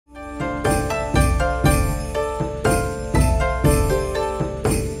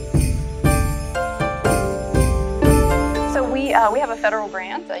we have a federal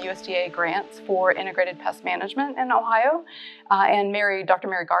grant, a USDA grant for integrated pest management in Ohio. And Dr.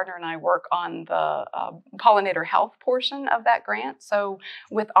 Mary Gardner and I work on the pollinator health portion of that grant. So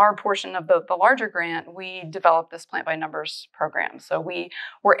with our portion of the larger grant, we developed this plant by numbers program. So we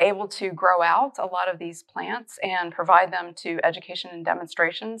were able to grow out a lot of these plants and provide them to education and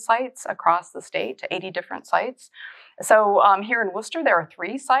demonstration sites across the state, to 80 different sites. So here in Worcester, there are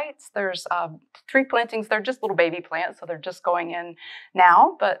 3 sites. There's 3 plantings. They're just little baby plants, so they're just going in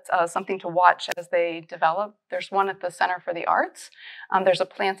now, but something to watch as they develop. There's one at the Center for the Arts. There's a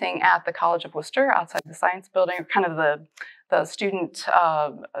planting at the College of Worcester outside the Science Building, kind of the student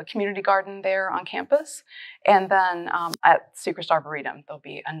community garden there on campus. And then at Sechrist Arboretum, there'll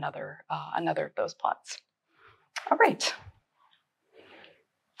be another of those plots. All right.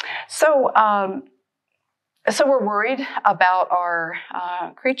 So we're worried about our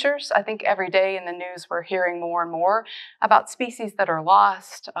creatures. I think every day in the news we're hearing more and more about species that are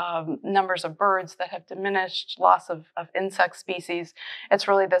lost, numbers of birds that have diminished, loss of insect species. It's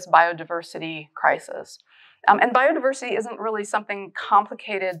really this biodiversity crisis. And biodiversity isn't really something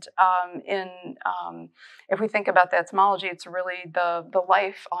complicated if we think about the etymology, it's really the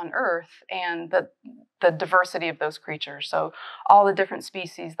life on Earth and the diversity of those creatures. So all the different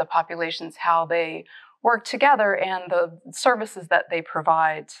species, the populations, how they work together, and the services that they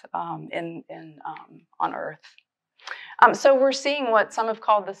provide on Earth. So we're seeing what some have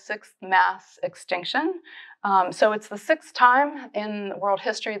called the 6th mass extinction. So it's the 6th time in world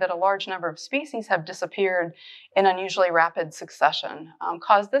history that a large number of species have disappeared in unusually rapid succession,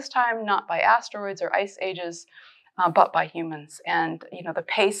 caused this time not by asteroids or ice ages, but by humans. And the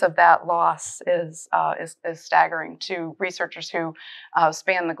pace of that loss is staggering to researchers who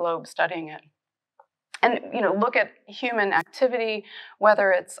span the globe studying it. And look at human activity, whether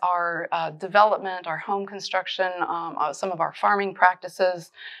it's our development, our home construction, some of our farming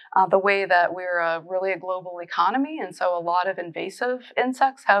practices, the way that we're really a global economy, and so a lot of invasive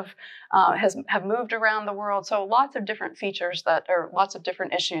insects have moved around the world. So lots of different features lots of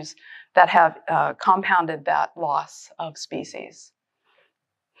different issues that have compounded that loss of species.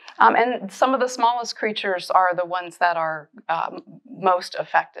 And some of the smallest creatures are the ones that are most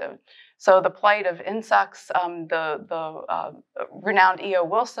affected. So the plight of insects, the renowned E.O.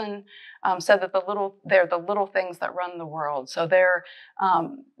 Wilson said that they're the little things that run the world. So they're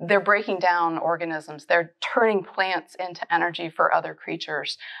breaking down organisms. They're turning plants into energy for other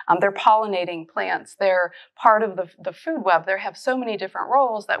creatures. They're pollinating plants. They're part of the food web. They have so many different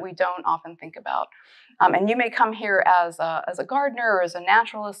roles that we don't often think about. And you may come here as a gardener or as a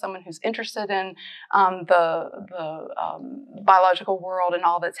naturalist, someone who's interested in the biological world and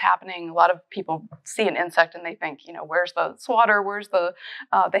all that's happening. A lot of people see an insect and they think, where's the swatter? Where's the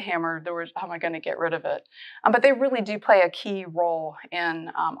hammer? How am I going to get rid of it? But they really do play a key role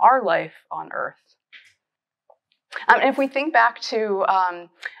in our life on Earth. And if we think back to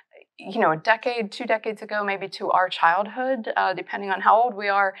a decade, 2 decades ago, maybe to our childhood, depending on how old we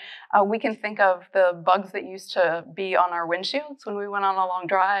are, we can think of the bugs that used to be on our windshields when we went on a long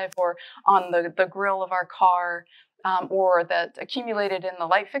drive, or on the grill of our car, or that accumulated in the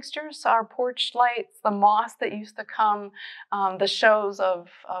light fixtures, our porch lights, the moss that used to come, the shows of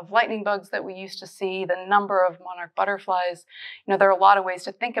lightning bugs that we used to see, the number of monarch butterflies. There are a lot of ways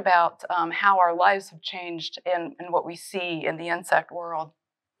to think about how our lives have changed in what we see in the insect world.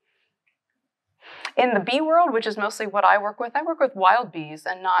 In the bee world, which is mostly what I work with wild bees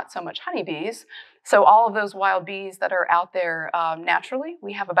and not so much honeybees. So all of those wild bees that are out there naturally,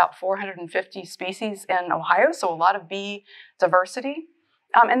 we have about 450 species in Ohio, so a lot of bee diversity.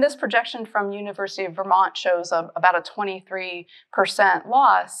 And this projection from University of Vermont shows about a 23%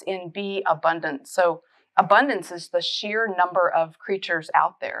 loss in bee abundance. So abundance is the sheer number of creatures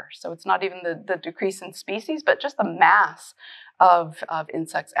out there. So it's not even the decrease in species, but just the mass of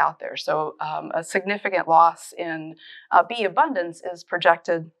insects out there. So a significant loss in bee abundance is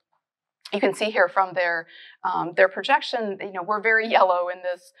projected. You can see here from their projection, we're very yellow in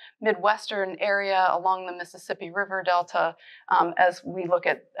this Midwestern area along the Mississippi River Delta as we look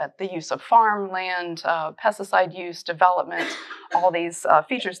at the use of farmland, pesticide use, development, all these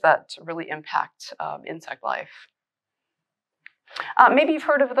features that really impact insect life. Maybe you've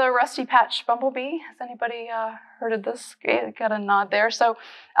heard of the rusty patch bumblebee. Has anybody heard of this? Got a nod there. So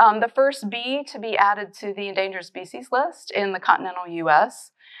the first bee to be added to the endangered species list in the continental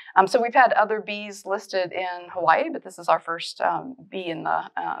U.S. So we've had other bees listed in Hawaii, but this is our first bee in the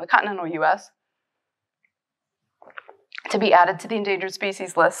continental U.S. to be added to the endangered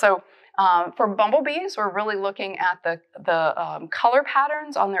species list. So for bumblebees, we're really looking at the color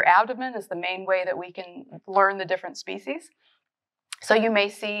patterns on their abdomen is the main way that we can learn the different species. So you may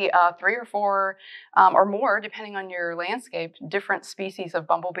see 3 or 4 or more, depending on your landscape, different species of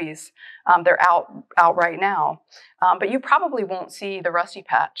bumblebees. They're out right now. But you probably won't see the rusty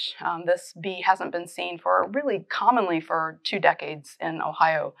patch. This bee hasn't been seen really commonly for 2 decades in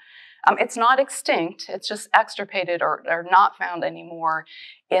Ohio. It's not extinct, it's just extirpated or not found anymore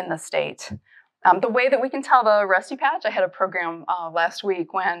in the state. The way that we can tell the rusty patch, I had a program last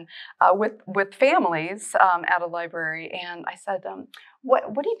week when with families at a library, and I said,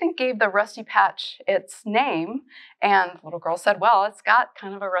 what do you think gave the rusty patch its name? And the little girl said, well, it's got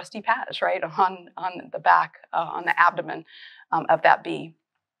kind of a rusty patch, right, on the back, on the abdomen of that bee.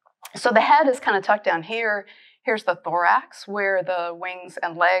 So the head is kind of tucked down here. Here's the thorax where the wings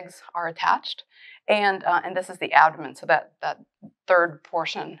and legs are attached. And this is the abdomen, so that third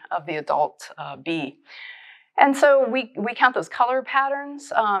portion of the adult bee. And so we count those color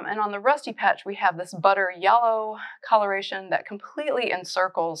patterns, and on the rusty patch, we have this butter yellow coloration that completely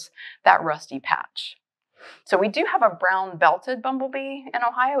encircles that rusty patch. So we do have a brown belted bumblebee in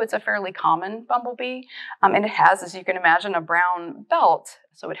Ohio. It's a fairly common bumblebee, and it has, as you can imagine, a brown belt.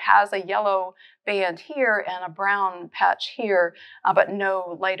 So it has a yellow band here and a brown patch here, but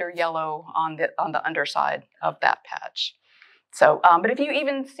no lighter yellow on the underside of that patch. So, but if you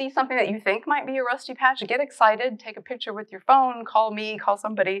even see something that you think might be a rusty patch, get excited, take a picture with your phone, call me, call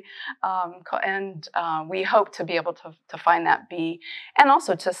somebody, and we hope to be able to find that bee and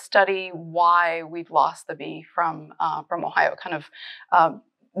also to study why we've lost the bee from Ohio. Kind of,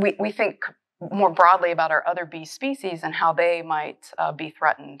 we think more broadly about our other bee species and how they might be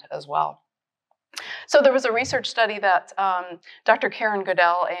threatened as well. So there was a research study that Dr. Karen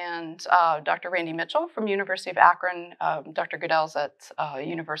Goodell and Dr. Randy Mitchell from University of Akron, Dr. Goodell's at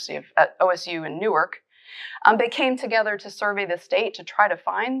OSU in Newark, they came together to survey the state to try to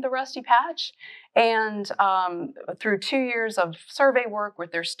find the rusty patch. And through 2 years of survey work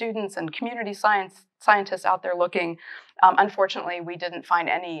with their students and community scientists out there looking, unfortunately, we didn't find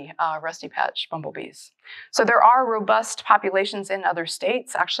any rusty patch bumblebees. So there are robust populations in other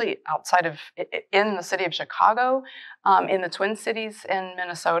states, actually outside of, in the city of Chicago, in the Twin Cities in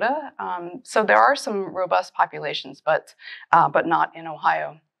Minnesota. So there are some robust populations, but not in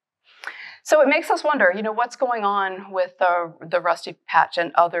Ohio. So it makes us wonder, what's going on with the rusty patch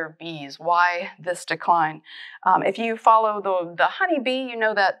and other bees? Why this decline? If you follow the honeybee, you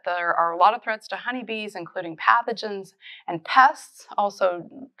know that there are a lot of threats to honeybees, including pathogens and pests, also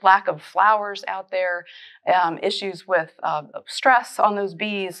lack of flowers out there, issues with stress on those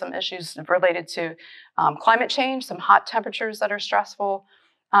bees, some issues related to climate change, some hot temperatures that are stressful.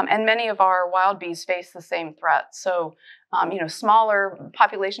 And many of our wild bees face the same threat. So, smaller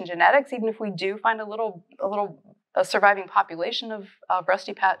population genetics, even if we do find a surviving population of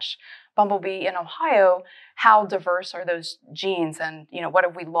rusty patch bumblebee in Ohio, how diverse are those genes, and what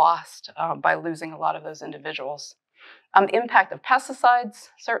have we lost by losing a lot of those individuals? The impact of pesticides,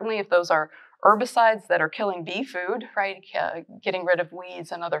 certainly if those are herbicides that are killing bee food, right? Getting rid of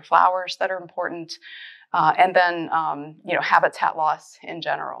weeds and other flowers that are important. And then, habitat loss in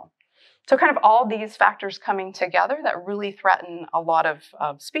general. So kind of all these factors coming together that really threaten a lot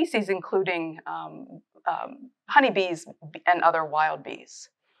of species, including honeybees and other wild bees.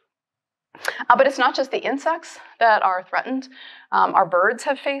 But it's not just the insects that are threatened. Our birds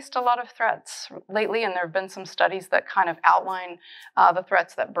have faced a lot of threats lately, and there have been some studies that kind of outline the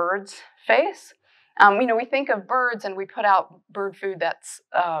threats that birds face. We think of birds and we put out bird food that's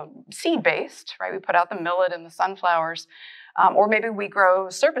seed-based, right? We put out the millet and the sunflowers, or maybe we grow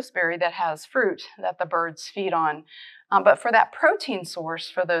serviceberry that has fruit that the birds feed on. But for that protein source,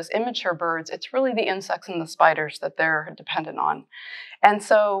 for those immature birds, it's really the insects and the spiders that they're dependent on. And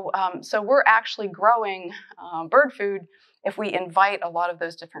so we're actually growing bird food if we invite a lot of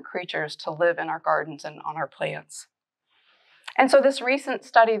those different creatures to live in our gardens and on our plants. And so this recent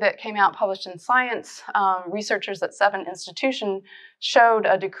study that came out published in Science, researchers at 7 institutions showed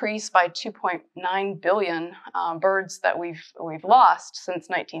a decrease by 2.9 billion birds that we've lost since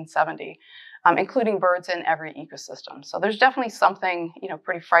 1970, including birds in every ecosystem. So there's definitely something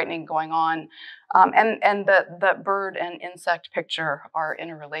pretty frightening going on, and the bird and insect picture are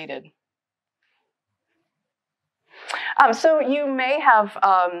interrelated. So you may have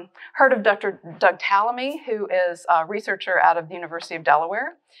heard of Dr. Doug Tallamy, who is a researcher out of the University of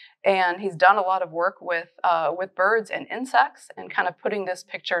Delaware, and he's done a lot of work with birds and insects and kind of putting this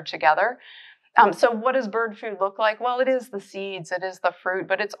picture together. So what does bird food look like? Well, it is the seeds, it is the fruit,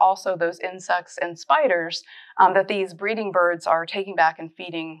 but it's also those insects and spiders that these breeding birds are taking back and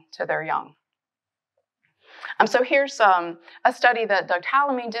feeding to their young. So here's a study that Doug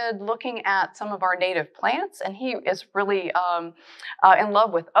Tallamy did looking at some of our native plants, and he is really in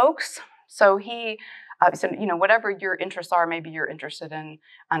love with oaks. So whatever your interests are, maybe you're interested in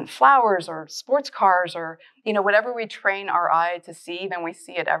flowers or sports cars or, whatever we train our eye to see, then we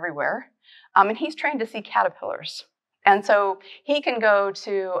see it everywhere. And he's trained to see caterpillars. And so he can go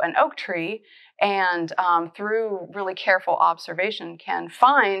to an oak tree and through really careful observation can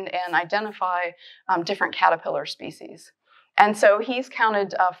find and identify different caterpillar species. And so he's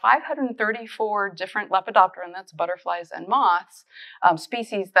counted 534 different Lepidoptera, and that's butterflies and moths,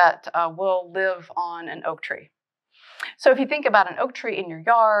 species that will live on an oak tree. So if you think about an oak tree in your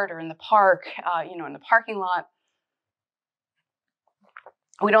yard or in the park, in the parking lot,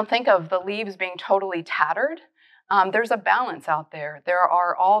 we don't think of the leaves being totally tattered. There's a balance out there. There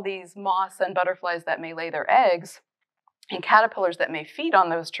are all these moths and butterflies that may lay their eggs and caterpillars that may feed on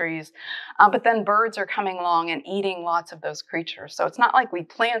those trees, but then birds are coming along and eating lots of those creatures. So it's not like we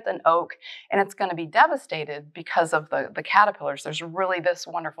plant an oak and it's going to be devastated because of the caterpillars. There's really this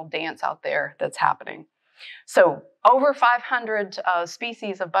wonderful dance out there that's happening. So over 500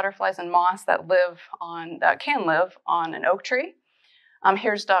 species of butterflies and moths that can live on an oak tree.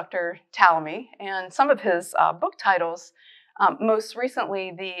 Here's Dr. Tallamy, and some of his book titles, most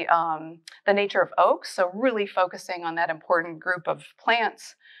recently the Nature of Oaks, so really focusing on that important group of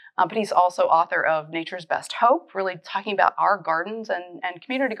plants. But he's also author of Nature's Best Hope, really talking about our gardens and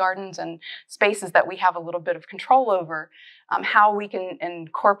community gardens and spaces that we have a little bit of control over, how we can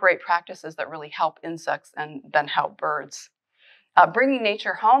incorporate practices that really help insects and then help birds. Bringing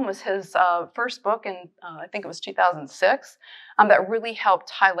Nature Home was his first book in, I think it was 2006, that really helped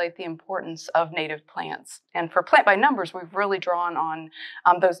highlight the importance of native plants. And for Plant by Numbers, we've really drawn on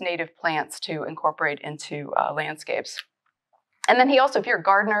those native plants to incorporate into landscapes. And then he also, if you're a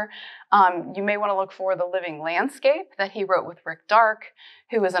gardener, you may want to look for The Living Landscape that he wrote with Rick Dark,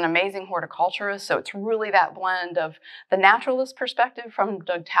 who is an amazing horticulturist. So it's really that blend of the naturalist perspective from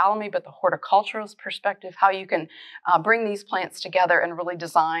Doug Tallamy, but the horticulturalist perspective, how you can bring these plants together and really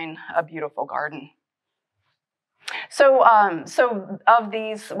design a beautiful garden. So of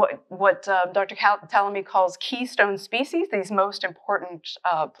these, what Dr. Tallamy calls keystone species, these most important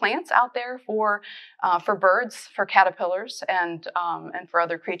plants out there for birds, for caterpillars, and for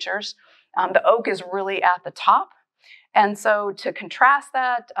other creatures, the oak is really at the top. And so to contrast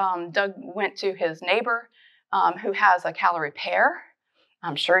that, Doug went to his neighbor who has a Callery pear.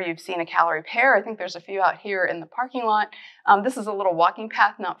 I'm sure you've seen a Callery pear. I think there's a few out here in the parking lot. This is a little walking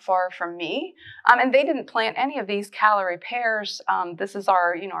path not far from me. And they didn't plant any of these Callery pears. This is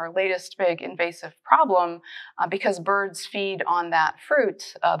our latest big invasive problem because birds feed on that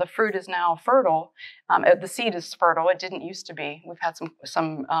fruit. The fruit is now fertile. The seed is fertile. It didn't used to be. We've had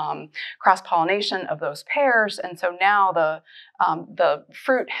some cross-pollination of those pears. And so now the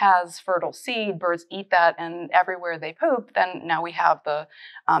fruit has fertile seed. Birds eat that, and everywhere they poop, then now we have the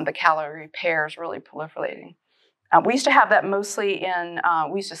Callery pears really proliferating. We used to have that mostly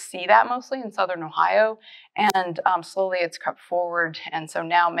we used to see that mostly in southern Ohio, and slowly it's crept forward. And so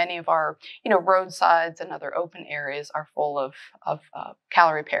now many of our, roadsides and other open areas are full of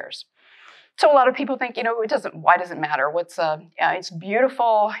Callery pears. So a lot of people think, why does it matter? It's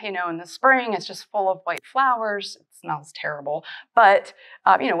beautiful, in the spring, it's just full of white flowers. It smells terrible. But,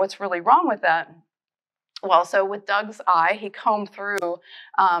 what's really wrong with that? Well, so with Doug's eye, he combed through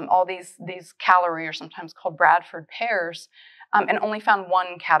all these Callery, or sometimes called Bradford pears, and only found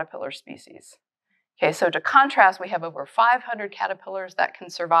one caterpillar species. Okay, so to contrast, we have over 500 caterpillars that can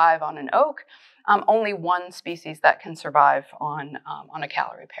survive on an oak, only one species that can survive on a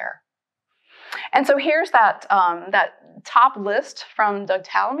Callery pear. And so here's that top list from Doug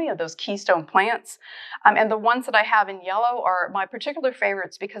Tallamy of those keystone plants. And the ones that I have in yellow are my particular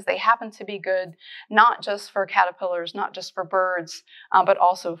favorites because they happen to be good not just for caterpillars, not just for birds, but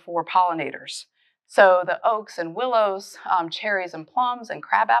also for pollinators. So the oaks and willows, cherries and plums and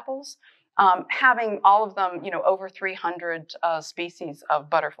crabapples, having all of them, over 300 species of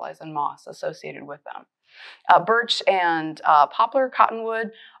butterflies and moths associated with them. Birch and poplar,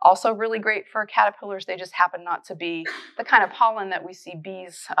 cottonwood, also really great for caterpillars. They just happen not to be the kind of pollen that we see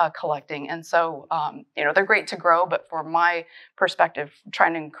bees collecting. And so, they're great to grow, but for my perspective,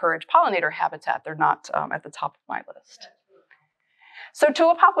 trying to encourage pollinator habitat, they're not at the top of my list. So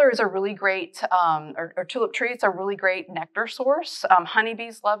tulip poplar is a really great, or tulip tree, it's a really great nectar source.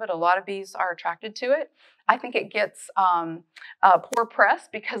 Honeybees love it. A lot of bees are attracted to it. I think it gets poor press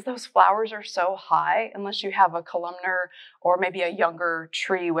because those flowers are so high. Unless you have a columnar or maybe a younger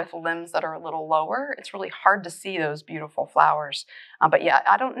tree with limbs that are a little lower, it's really hard to see those beautiful flowers. But yeah,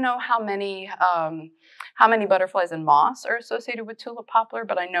 I don't know how many butterflies and moths are associated with tulip poplar,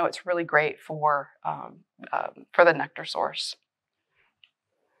 but I know it's really great for the nectar source.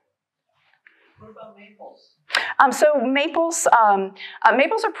 What about maples? So maples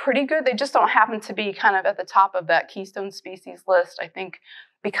are pretty good. They just don't happen to be kind of at the top of that keystone species list. I think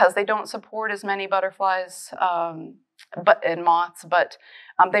because they don't support as many butterflies and moths, but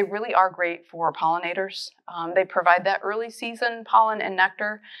they really are great for pollinators. They provide that early season pollen and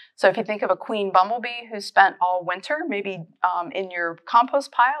nectar. So if you think of a queen bumblebee who spent all winter, maybe in your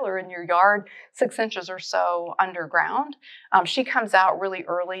compost pile or in your yard, 6 inches or so underground, she comes out really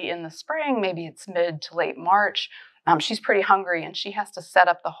early in the spring, maybe it's mid to late March. She's pretty hungry and she has to set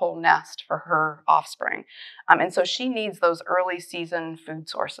up the whole nest for her offspring. And so she needs those early season food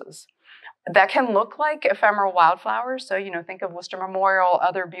sources. That can look like ephemeral wildflowers. So, think of Worcester Memorial,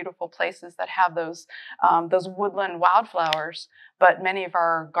 other beautiful places that have those woodland wildflowers. But many of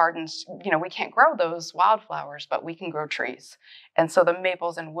our gardens, we can't grow those wildflowers, but we can grow trees. And so the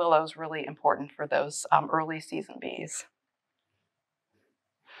maples and willows really important for those early season bees.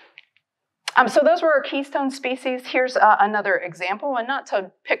 So those were our keystone species. Here's another example, and not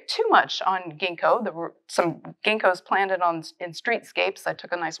to pick too much on ginkgo. There were some ginkgos planted in streetscapes. I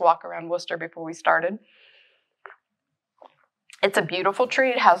took a nice walk around Worcester before we started. It's a beautiful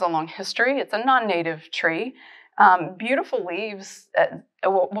tree. It has a long history. It's a non-native tree. Beautiful leaves.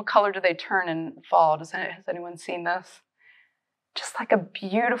 What color do they turn in fall? Has anyone seen this? Just like a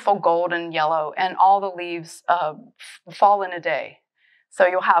beautiful golden yellow, and all the leaves fall in a day. So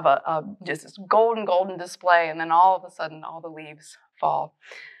you'll have just this golden display, and then all of a sudden, all the leaves fall.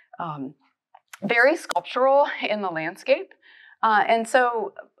 Very sculptural in the landscape. And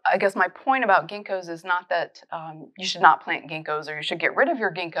so I guess my point about ginkgos is not that you should not plant ginkgos or you should get rid of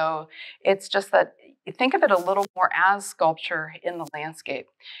your ginkgo. It's just that you think of it a little more as sculpture in the landscape.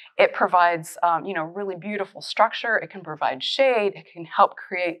 It provides, really beautiful structure. It can provide shade. It can help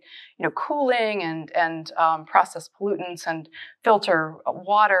create, cooling and process pollutants and filter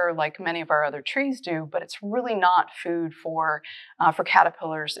water like many of our other trees do. But it's really not food for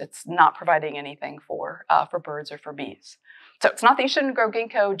caterpillars. It's not providing anything for birds or for bees. So it's not that you shouldn't grow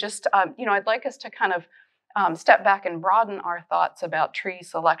ginkgo. Just I'd like us to kind of step back and broaden our thoughts about tree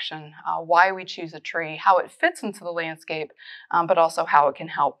selection, why we choose a tree, how it fits into the landscape, but also how it can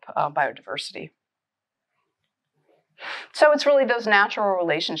help biodiversity. So it's really those natural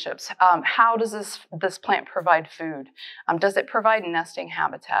relationships. How does this plant provide food? Does it provide nesting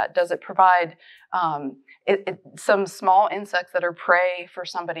habitat? Does it provide some small insects that are prey for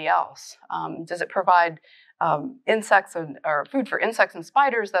somebody else? Does it provide insects or food for insects and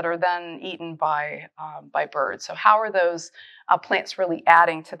spiders that are then eaten by birds? So how are those plants really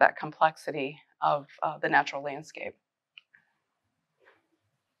adding to that complexity of the natural landscape?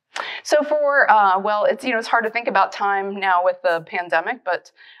 So it's hard to think about time now with the pandemic,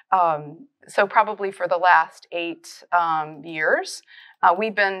 but so probably for the last 8 years,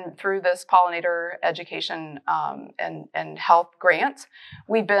 we've been through this pollinator education and health grant.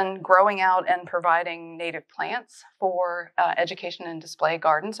 We've been growing out and providing native plants for education and display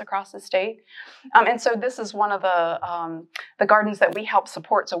gardens across the state. And so this is one of the gardens that we help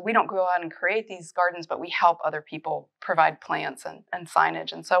support. So we don't go out and create these gardens, but we help other people provide plants and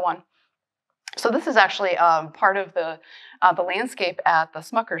signage and so on. So this is actually part of the landscape at the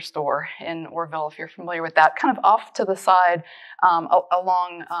Smucker store in Orville, if you're familiar with that, kind of off to the side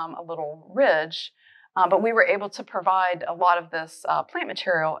along a little ridge. But we were able to provide a lot of this plant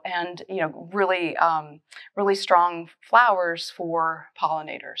material and really strong flowers for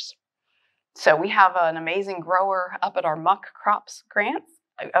pollinators. So we have an amazing grower up at our muck crops grant.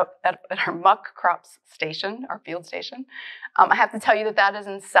 At our muck crops station, our field station. I have to tell you that is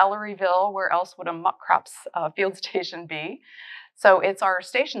in Celeryville. Where else would a muck crops field station be? So it's our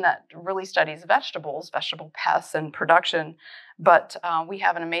station that really studies vegetable pests and production. But we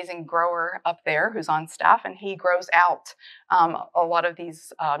have an amazing grower up there who's on staff, and he grows out a lot of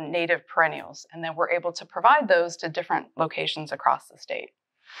these native perennials. And then we're able to provide those to different locations across the state.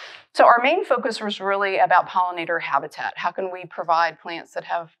 So our main focus was really about pollinator habitat. How can we provide plants that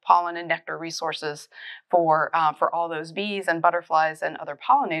have pollen and nectar resources for all those bees and butterflies and other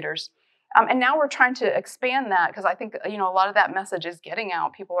pollinators? And now we're trying to expand that because I think, a lot of that message is getting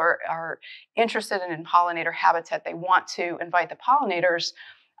out. People are interested in pollinator habitat. They want to invite the pollinators.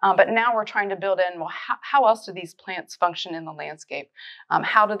 But now we're trying to build in, well, how else do these plants function in the landscape?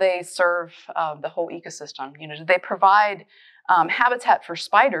 How do they serve the whole ecosystem? Do they provide habitat for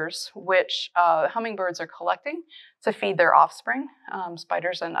spiders, which hummingbirds are collecting to feed their offspring,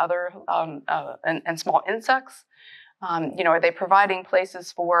 spiders and other and small insects? Are they providing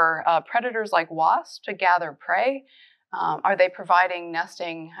places for predators like wasps to gather prey? Are they providing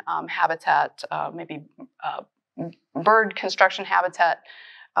nesting habitat, maybe bird construction habitat,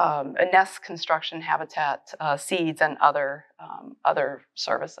 a nest construction habitat, seeds, and other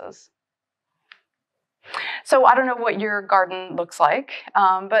services? So I don't know what your garden looks like,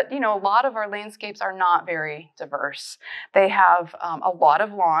 but a lot of our landscapes are not very diverse. They have a lot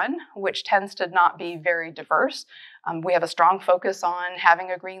of lawn, which tends to not be very diverse. We have a strong focus on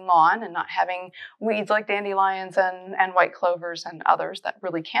having a green lawn and not having weeds like dandelions and white clovers and others that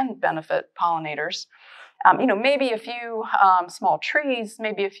really can benefit pollinators. Maybe a few small trees,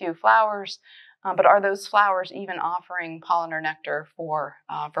 maybe a few flowers, but are those flowers even offering pollen or nectar for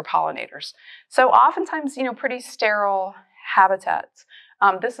pollinators? So oftentimes, pretty sterile habitats.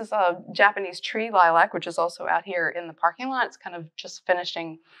 This is a Japanese tree lilac, which is also out here in the parking lot. It's kind of just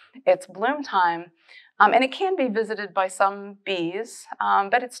finishing its bloom time. And it can be visited by some bees,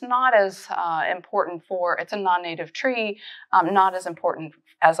 but it's not as important it's a non-native tree, not as important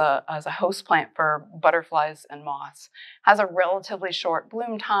as a host plant for butterflies and moths. Has a relatively short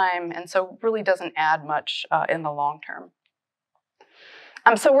bloom time, and so really doesn't add much in the long term.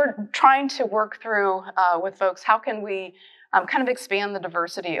 So we're trying to work through with folks, how can we kind of expand the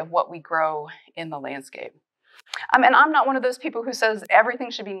diversity of what we grow in the landscape? And I'm not one of those people who says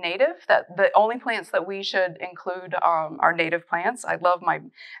everything should be native, that the only plants that we should include are native plants. I love my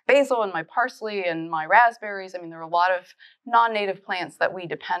basil and my parsley and my raspberries. I mean, there are a lot of non-native plants that we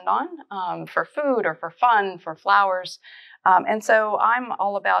depend on for food or for fun, for flowers. And so I'm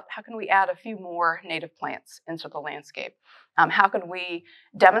all about how can we add a few more native plants into the landscape? How can we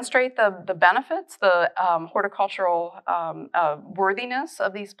demonstrate the benefits, the horticultural worthiness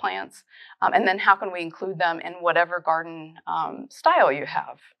of these plants? And then how can we include them in whatever garden style you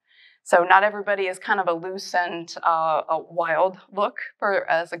have? So not everybody is kind of a loose and a wild look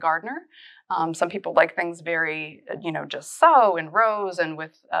as a gardener. Some people like things very, just so in rows and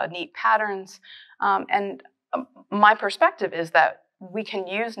with neat patterns. And my perspective is that we can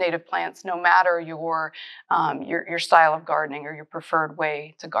use native plants no matter your style of gardening or your preferred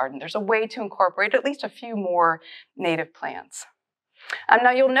way to garden. There's a way to incorporate at least a few more native plants. Now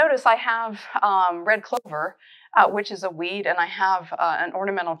you'll notice I have red clover, which is a weed, and I have an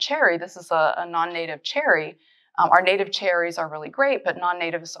ornamental cherry. This is a non-native cherry. Our native cherries are really great, but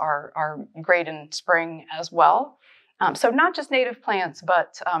non-natives are great in spring as well. So not just native plants,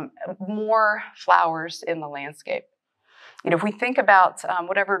 but more flowers in the landscape. If we think about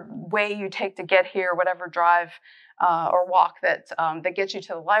whatever way you take to get here, whatever drive or walk that gets you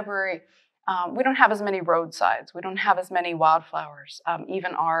to the library, we don't have as many roadsides. We don't have as many wildflowers.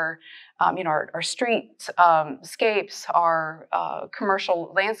 Even our street scapes, our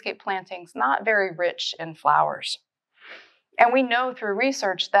commercial landscape plantings, not very rich in flowers. And we know through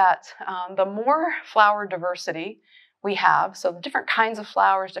research that the more flower diversity we have, so different kinds of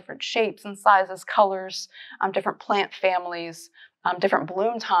flowers, different shapes and sizes, colors, different plant families, different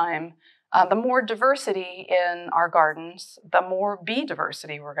bloom time, the more diversity in our gardens, the more bee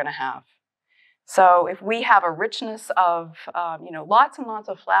diversity we're going to have. So if we have a richness of, lots and lots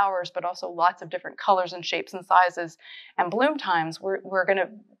of flowers, but also lots of different colors and shapes and sizes and bloom times, we're going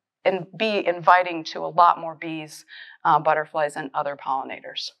to be inviting to a lot more bees, butterflies, and other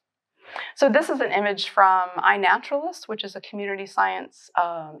pollinators. So this is an image from iNaturalist, which is a community science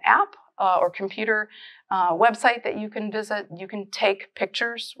app or computer website that you can visit. You can take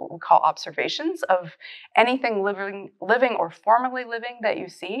pictures, what we call observations, of anything living or formerly living that you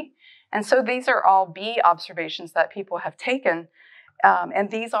see. And so these are all bee observations that people have taken. And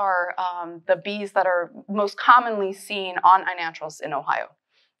these are the bees that are most commonly seen on iNaturalist in Ohio.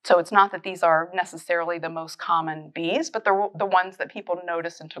 So it's not that these are necessarily the most common bees, but they're the ones that people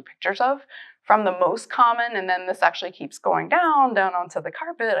notice and took pictures of from the most common. And then this actually keeps going down onto the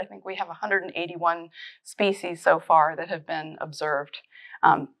carpet. I think we have 181 species so far that have been observed.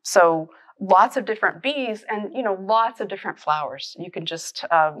 So lots of different bees and, lots of different flowers. You can just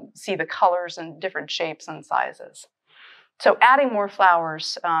see the colors and different shapes and sizes. So adding more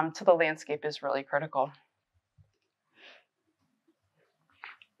flowers to the landscape is really critical.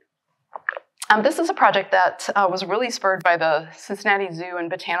 This is a project that was really spurred by the Cincinnati Zoo and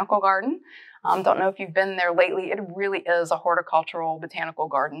Botanical Garden. Don't know if you've been there lately. It really is a horticultural botanical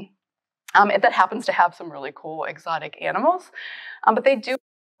garden that happens to have some really cool exotic animals. But they do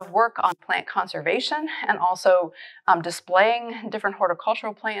work on plant conservation and also displaying different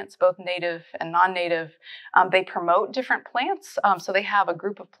horticultural plants, both native and non-native. They promote different plants. So they have a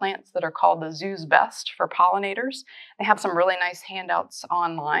group of plants that are called the Zoo's Best for pollinators. They have some really nice handouts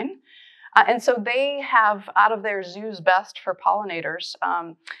online. And so they have, out of their Zoo's Best for pollinators,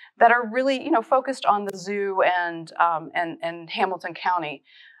 that are really, focused on the zoo and Hamilton County.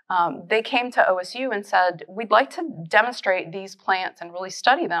 They came to OSU and said, we'd like to demonstrate these plants and really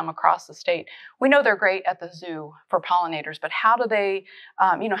study them across the state. We know they're great at the zoo for pollinators, but how do they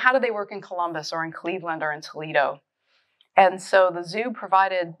work in Columbus or in Cleveland or in Toledo? And so the zoo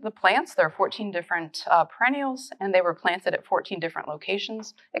provided the plants. There are 14 different perennials, and they were planted at 14 different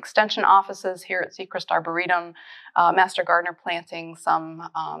locations. Extension offices here at Sechrist Arboretum, Master Gardener planting, some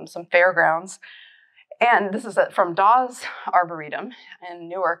fairgrounds. And this is from Dawes Arboretum in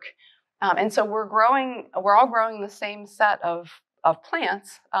Newark. And so we're all growing the same set of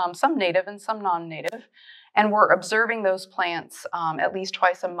plants, some native and some non-native. And we're observing those plants at least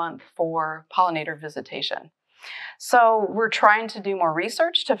twice a month for pollinator visitation. So we're trying to do more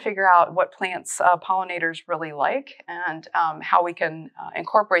research to figure out what plants pollinators really like and how we can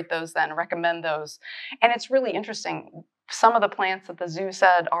incorporate those then, recommend those. And it's really interesting. Some of the plants that the zoo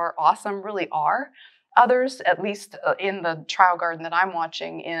said are awesome really are. Others, at least in the trial garden that I'm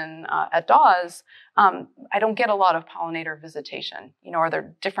watching at Dawes, I don't get a lot of pollinator visitation. Are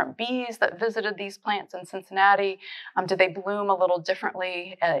there different bees that visited these plants in Cincinnati? Do they bloom a little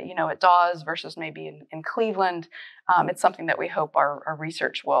differently, at Dawes versus maybe in Cleveland? It's something that we hope our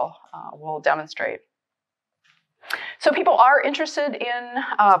research will demonstrate. So people are interested in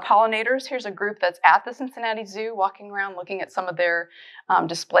pollinators. Here's a group that's at the Cincinnati Zoo, walking around looking at some of their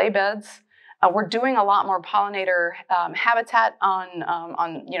display beds. We're doing a lot more pollinator habitat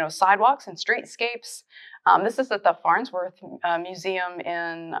on sidewalks and streetscapes. This is at the Farnsworth Museum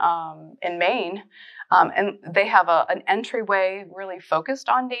in Maine, and they have an entryway really focused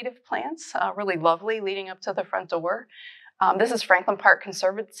on native plants, really lovely, leading up to the front door. This is Franklin Park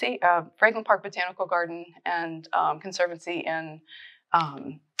Botanical Garden and Conservancy in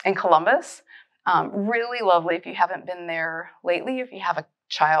Columbus. Really lovely. If you haven't been there lately, if you have a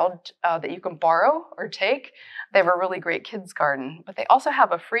child that you can borrow or take, they have a really great kids garden. But they also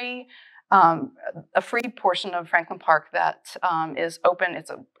have a free portion of Franklin Park that is open.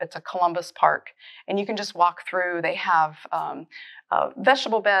 It's a Columbus park, and you can just walk through. They have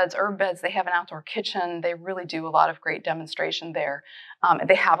vegetable beds, herb beds. They have an outdoor kitchen. They really do a lot of great demonstration there.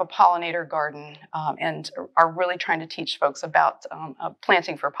 They have a pollinator garden and are really trying to teach folks about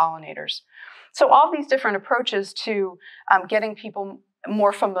planting for pollinators. So all these different approaches to getting people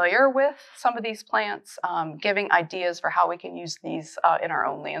more familiar with some of these plants, giving ideas for how we can use these in our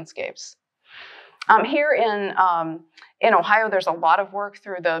own landscapes. Here in Ohio, there's a lot of work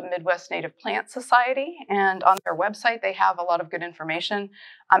through the Midwest Native Plant Society, and on their website, they have a lot of good information,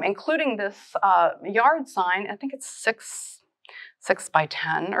 including this yard sign. I think it's 6 by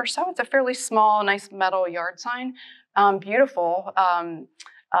 10 or so. It's a fairly small, nice metal yard sign, beautiful,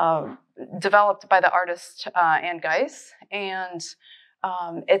 developed by the artist Ann Geis, and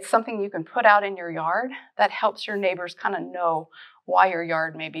it's something you can put out in your yard that helps your neighbors kind of know why your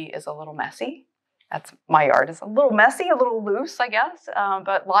yard maybe is a little messy. My yard is a little messy, a little loose, I guess,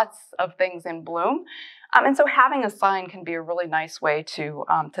 but lots of things in bloom. And so having a sign can be a really nice way to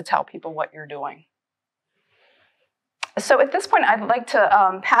tell people what you're doing. So at this point, I'd like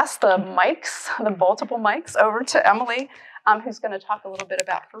to pass the multiple mics over to Emily, who's going to talk a little bit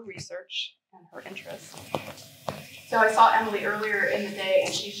about her research and her interests. So I saw Emily earlier in the day,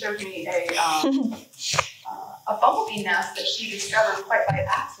 and she showed me a bumblebee nest that she discovered quite by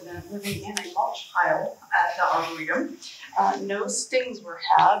accident living in a mulch pile at the Arboretum. No stings were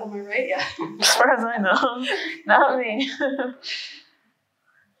had, am I right? Yeah. As far as I know, not me.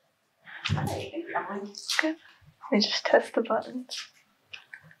 Hi, thank you, Emily. Good. Let me just test the buttons.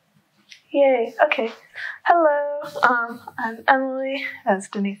 Yay, okay. Hello, I'm Emily, as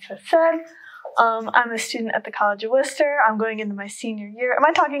Denise has said. I'm a student at the College of Worcester. I'm going into my senior year. Am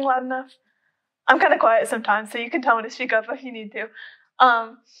I talking loud enough? I'm kind of quiet sometimes, so you can tell me to speak up if you need to.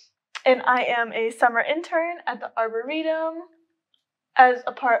 And I am a summer intern at the Arboretum as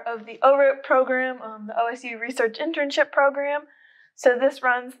a part of the ORIP program, the OSU Research Internship Program. So this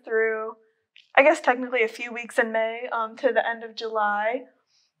runs through, I guess technically a few weeks in May to the end of July.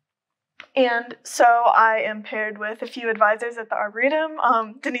 And so I am paired with a few advisors at the Arboretum,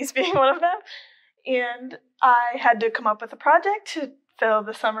 Denise being one of them. And I had to come up with a project to fill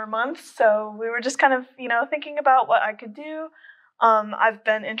the summer months. So we were just kind of, thinking about what I could do. I've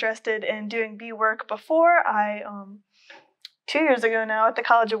been interested in doing bee work before. 2 years ago now at the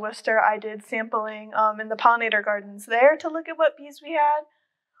College of Worcester, I did sampling in the pollinator gardens there to look at what bees we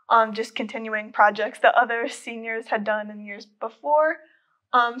had. Just continuing projects that other seniors had done in years before.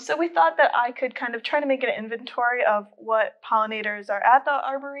 So we thought that I could kind of try to make an inventory of what pollinators are at the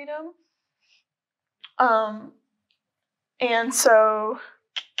Arboretum. And so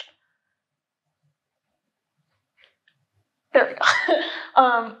there we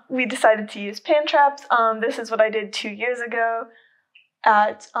go. We decided to use pan traps. This is what I did 2 years ago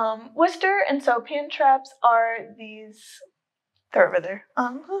at Worcester. And so pan traps are these, they're over there.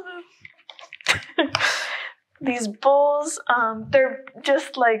 These bowls, they're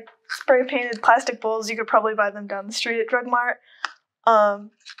just like spray painted plastic bowls. You could probably buy them down the street at Drug Mart.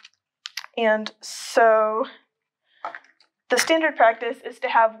 And so the standard practice is to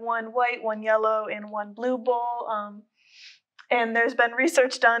have one white, one yellow, and one blue bowl. And there's been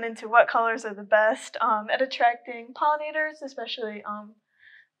research done into what colors are the best at attracting pollinators, especially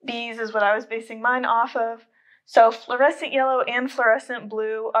bees is what I was basing mine off of. So fluorescent yellow and fluorescent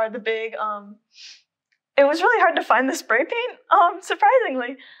blue are the big. It was really hard to find the spray paint,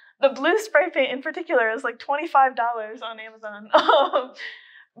 surprisingly. The blue spray paint in particular is like $25 on Amazon.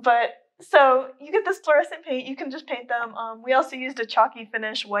 But so you get this fluorescent paint, you can just paint them. We also used a chalky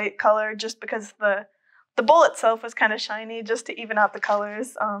finish white color just because the bowl itself was kind of shiny just to even out the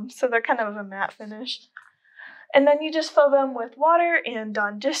colors. So they're kind of a matte finish. And then you just fill them with water and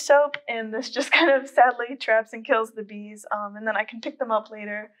Dawn dish soap, and this just kind of sadly traps and kills the bees. And then I can pick them up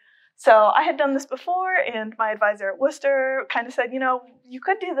later. So I had done this before, and my advisor at Worcester kind of said, you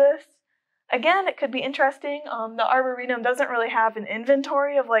could do this. Again, it could be interesting. The Arboretum doesn't really have an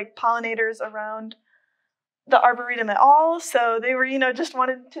inventory of like pollinators around the Arboretum at all. So they were, just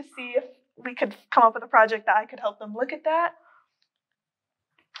wanted to see if we could come up with a project that I could help them look at that.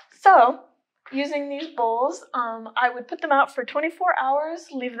 So using these bowls, I would put them out for 24 hours,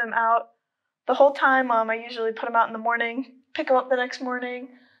 leave them out the whole time. I usually put them out in the morning, pick them up the next morning.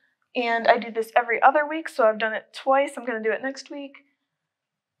 And I do this every other week, so I've done it twice. I'm going to do it next week.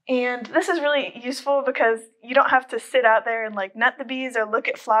 And this is really useful because you don't have to sit out there and like net the bees or look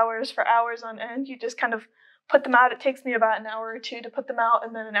at flowers for hours on end. You just kind of put them out. It takes me about an hour or two to put them out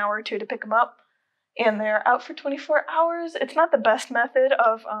and then an hour or two to pick them up. And they're out for 24 hours. It's not the best method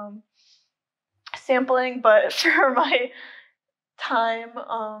of sampling, but for my time,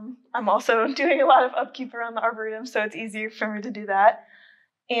 I'm also doing a lot of upkeep around the Arboretum, so it's easier for me to do that.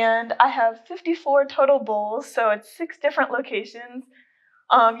 And I have 54 total bowls, so it's 6 different locations.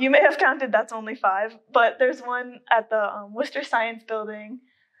 You may have counted that's only 5, but there's one at the Worcester Science Building,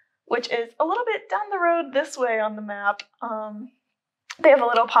 which is a little bit down the road this way on the map. They have a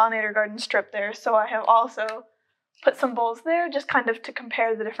little pollinator garden strip there, so I have also put some bowls there just kind of to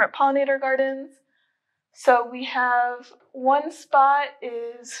compare the different pollinator gardens. So we have one spot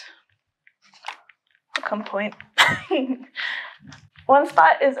is, I'll come point. One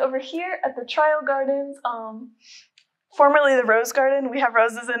spot is over here at the Trial Gardens, formerly the Rose Garden. We have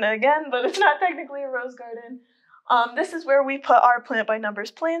roses in it again, but it's not technically a rose garden. This is where we put our plant by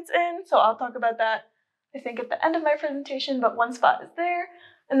numbers plants in, so I'll talk about that, I think, at the end of my presentation, but one spot is there.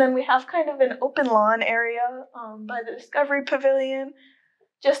 And then we have kind of an open lawn area by the Discovery Pavilion,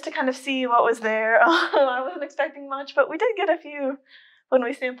 just to kind of see what was there. I wasn't expecting much, but we did get a few when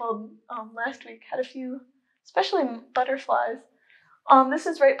we sampled last week, had a few, especially butterflies. This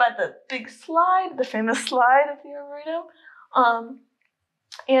is right by the big slide, the famous slide of the Arboretum.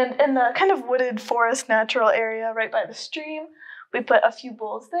 And in the kind of wooded forest natural area right by the stream, we put a few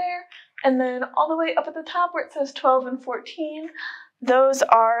bowls there. And then all the way up at the top where it says 12 and 14, those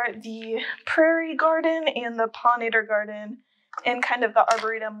are the prairie garden and the pollinator garden and kind of the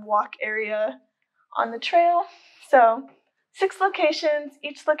Arboretum walk area on the trail. So 6 locations.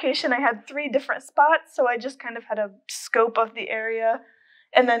 Each location I had 3 different spots, so I just kind of had a scope of the area.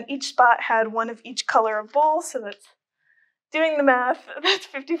 And then each spot had one of each color of bowl, so that's, doing the math, that's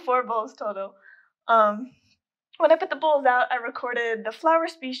 54 bowls total. When I put the bowls out, I recorded the flower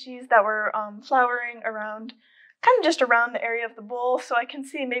species that were flowering around, kind of just around the area of the bowl, so I can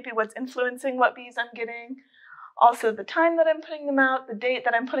see maybe what's influencing what bees I'm getting. Also the time that I'm putting them out, the date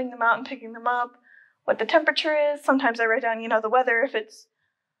that I'm putting them out and picking them up, what the temperature is. Sometimes I write down, the weather if it's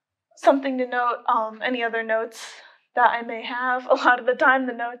something to note, any other notes that I may have. A lot of the time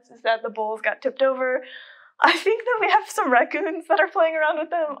the notes is that the bowls got tipped over. I think that we have some raccoons that are playing around with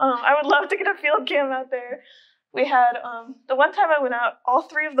them. I would love to get a field cam out there. We had, the one time I went out, all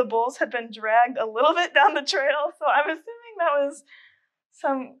 3 of the bulls had been dragged a little bit down the trail, so I'm assuming that was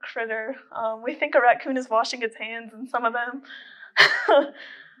some critter. We think a raccoon is washing its hands in some of them.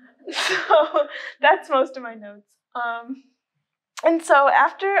 So that's most of my notes. And so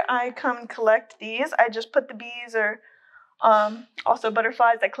after I come and collect these, I just put the bees or also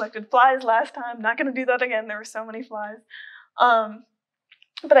butterflies. I collected flies last time. Not going to do that again. There were so many flies.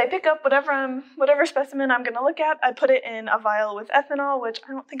 But I pick up whatever specimen I'm going to look at. I put it in a vial with ethanol, which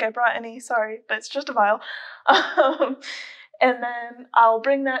I don't think I brought any. Sorry, but it's just a vial. And then I'll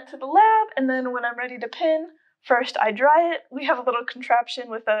bring that to the lab. And then when I'm ready to pin, first I dry it. We have a little contraption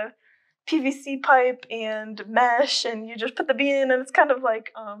with a PVC pipe and mesh, and you just put the bee in, and it's kind of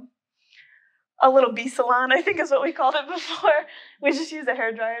like a little bee salon, I think is what we called it before. We just use a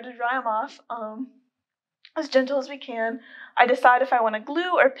hairdryer to dry them off as gentle as we can. I decide if I want to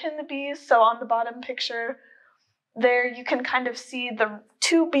glue or pin the bees. So on the bottom picture there, you can kind of see the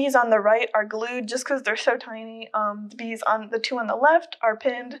 2 bees on the right are glued just because they're so tiny. The 2 on the left are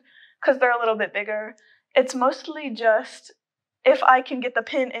pinned because they're a little bit bigger. It's mostly just if I can get the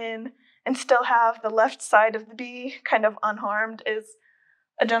pin in and still have the left side of the bee kind of unharmed is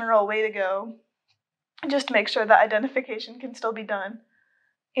a general way to go, just to make sure that identification can still be done.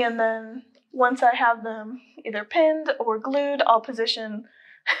 And then once I have them either pinned or glued, I'll position,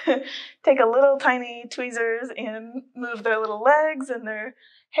 take a little tiny tweezers and move their little legs and their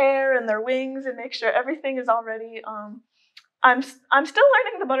hair and their wings and make sure everything is all ready. I'm still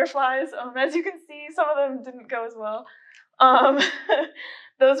learning the butterflies. As you can see, some of them didn't go as well.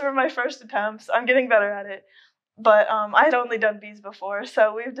 Those were my first attempts. I'm getting better at it. But I had only done bees before,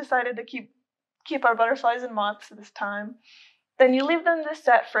 so we've decided to keep our butterflies and moths this time. Then you leave them to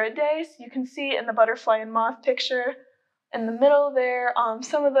set for a day. So you can see in the butterfly and moth picture in the middle there,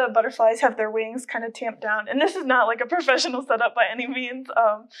 some of the butterflies have their wings kind of tamped down. And this is not like a professional setup by any means.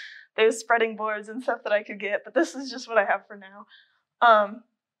 There's spreading boards and stuff that I could get, but this is just what I have for now.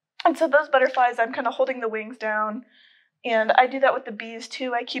 And so those butterflies, I'm kind of holding the wings down. And I do that with the bees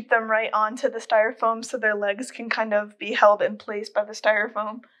too. I keep them right onto the styrofoam so their legs can kind of be held in place by the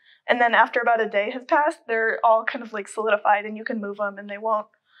styrofoam. And then after about a day has passed, they're all kind of like solidified and you can move them and they won't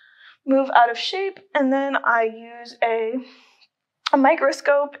move out of shape. And then I use a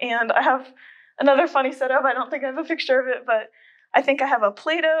microscope, and I have another funny setup. I don't think I have a picture of it, but I think I have a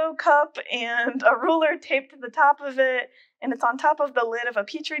Play-Doh cup and a ruler taped to the top of it, and it's on top of the lid of a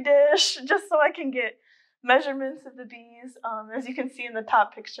Petri dish, just so I can get measurements of the bees. As you can see in the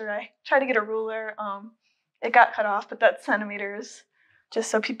top picture, I tried to get a ruler. It got cut off, but that's centimeters,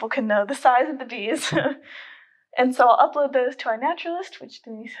 just so people can know the size of the bees. And so I'll upload those to iNaturalist, which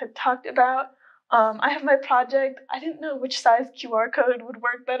Denise had talked about. I have my project. I didn't know which size QR code would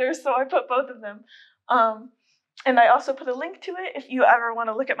work better, so I put both of them. And I also put a link to it if you ever want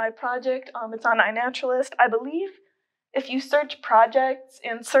to look at my project. It's on iNaturalist. I believe if you search projects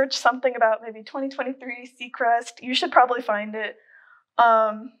and search something about maybe 2023 Seacrest, you should probably find it.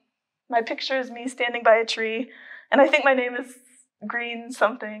 My picture is me standing by a tree, and I think my name is Green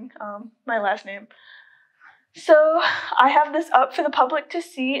something, my last name. So I have this up for the public to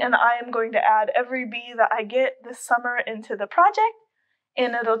see, and I am going to add every bee that I get this summer into the project,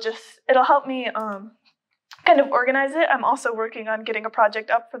 and it'll help me kind of organize it. I'm also working on getting a project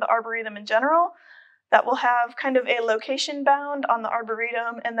up for the Arboretum in general that will have kind of a location bound on the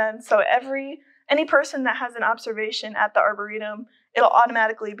Arboretum, and then so any person that has an observation at the Arboretum, it'll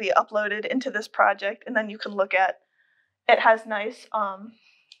automatically be uploaded into this project, and then you can look at it. Has nice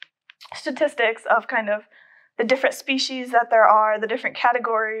statistics of kind of the different species that there are, the different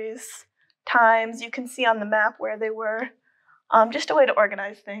categories, times. You can see on the map where they were, just a way to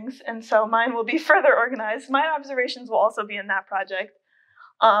organize things. And so mine will be further organized. My observations will also be in that project,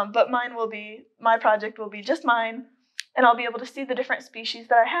 but my project will be just mine, and I'll be able to see the different species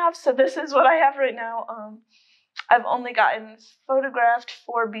that I have. So this is what I have right now. I've only gotten photographed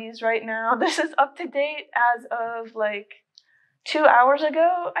 4 bees right now. This is up to date as of like 2 hours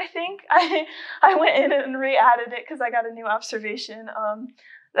ago, I think. I went in and re-added it because I got a new observation.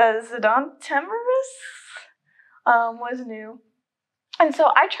 The Zodontemerus was new. And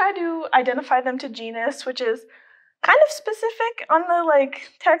so I try to identify them to genus, which is kind of specific on the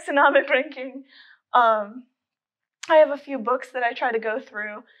like taxonomic ranking. I have a few books that I try to go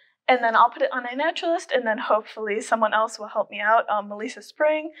through, and then I'll put it on iNaturalist, and then hopefully someone else will help me out. Melissa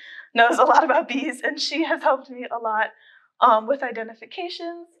Spring knows a lot about bees, and she has helped me a lot with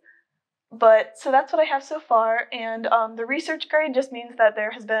identifications. But so that's what I have so far, and the research grade just means that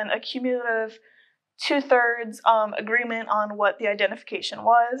there has been a cumulative 2/3 agreement on what the identification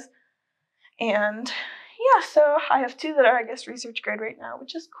was. And yeah, so I have 2 that are, I guess, research grade right now,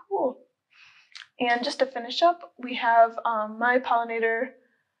 which is cool. And just to finish up, we have my pollinator,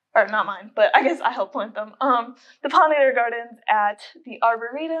 or not mine, but I guess I help plant them. The pollinator gardens at the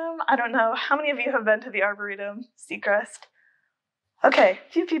Arboretum. I don't know, how many of you have been to the Arboretum, Seacrest? Okay,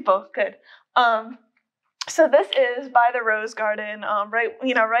 few people, good. So this is by the Rose Garden,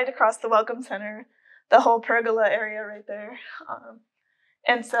 right across the Welcome Center, the whole pergola area right there.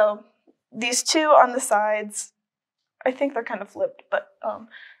 And so these 2 on the sides, I think they're kind of flipped, but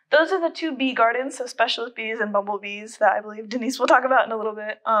those are the 2 bee gardens, so specialist bees and bumblebees that I believe Denise will talk about in a little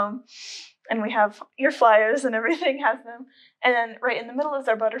bit. And we have your flyers and everything has them. And then right in the middle is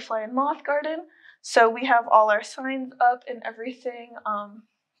our butterfly and moth garden. So we have all our signs up and everything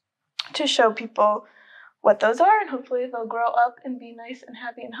to show people what those are, and hopefully they'll grow up and be nice and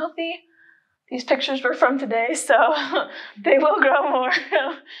happy and healthy. These pictures were from today, so they will grow more.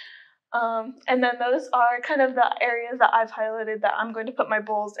 And then those are kind of the areas that I've highlighted that I'm going to put my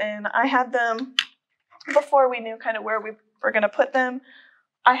bowls in. I had them before we knew kind of where we were going to put them.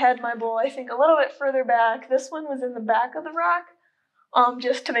 I had my bowl, I think, a little bit further back. This one was in the back of the rock,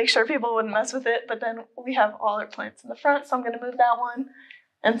 just to make sure people wouldn't mess with it. But then we have all our plants in the front, so I'm going to move that one.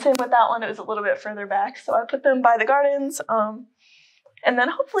 And same with that one, it was a little bit further back. So I put them by the gardens. And then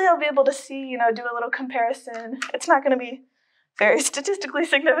hopefully I'll be able to see, do a little comparison. It's not going to be very statistically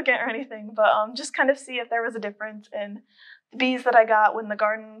significant or anything, but just kind of see if there was a difference in the bees that I got when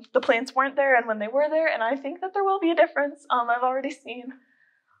the plants weren't there and when they were there. And I think that there will be a difference. I've already seen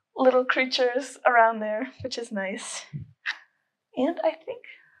little creatures around there, which is nice. And I think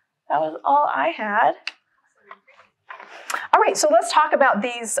that was all I had. All right, so let's talk about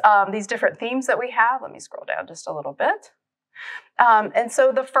these different themes that we have. Let me scroll down just a little bit. And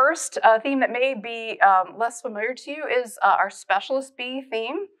so the first theme that may be less familiar to you is our specialist bee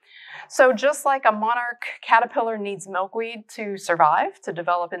theme. So just like a monarch caterpillar needs milkweed to survive, to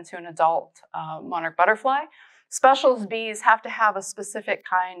develop into an adult monarch butterfly, specialist bees have to have a specific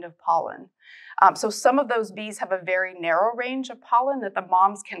kind of pollen. So some of those bees have a very narrow range of pollen that the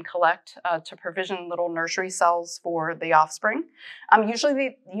moms can collect to provision little nursery cells for the offspring.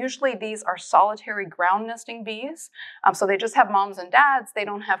 Usually these are solitary ground nesting bees. So they just have moms and dads. They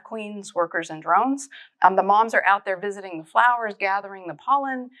don't have queens, workers, and drones. The moms are out there visiting the flowers, gathering the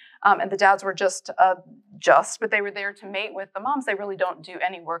pollen, and the dads were but they were there to mate with the moms. They really don't do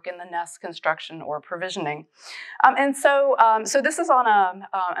any work in the nest construction or provisioning. So this is on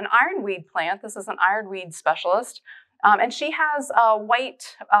an ironweed plant. This is an ironweed specialist. And she has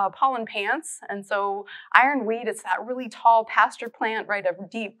white pollen pants. And so ironweed, it's that really tall pasture plant, right? A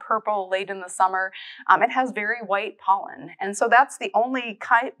deep purple late in the summer. It has very white pollen. And so that's the only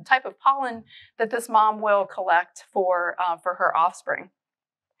type of pollen that this mom will collect for her offspring.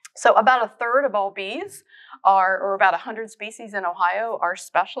 So about 1/3 of all bees or about 100 species in Ohio are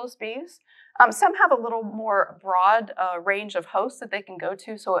specialist bees. Some have a little more broad range of hosts that they can go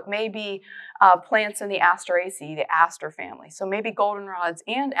to. So it may be plants in the Asteraceae, the aster family. So maybe goldenrods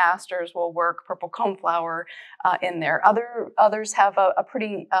and asters will work, purple coneflower in there. Others have a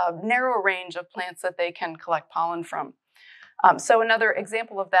pretty narrow range of plants that they can collect pollen from. So another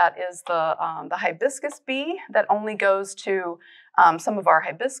example of that is the hibiscus bee that only goes to some of our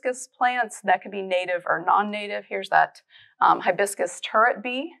hibiscus plants that could be native or non-native. Here's that hibiscus turret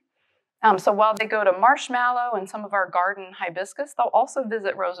bee. So while they go to marshmallow and some of our garden hibiscus, they'll also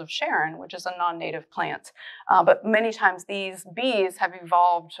visit Rose of Sharon, which is a non-native plant. But many times these bees have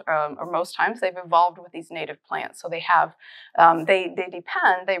evolved, or most times they've evolved with these native plants. So they have,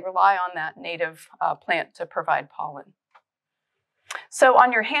 they rely on that native plant to provide pollen. So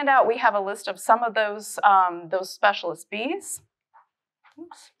on your handout, we have a list of some of those specialist bees.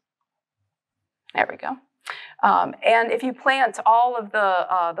 Oops. There we go. And if you plant all of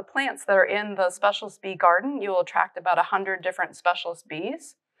the plants that are in the specialist bee garden, you will attract about 100 different specialist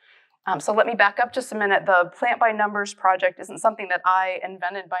bees. So let me back up just a minute. The Plant by Numbers project isn't something that I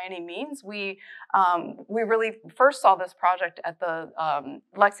invented by any means. We really first saw this project at the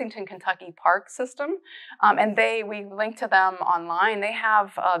Lexington, Kentucky Park System, and we linked to them online. They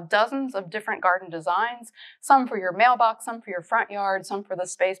have dozens of different garden designs, some for your mailbox, some for your front yard, some for the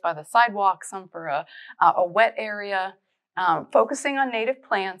space by the sidewalk, some for a wet area, focusing on native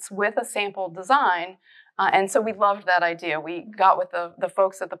plants with a sample design. And so we loved that idea. We got with the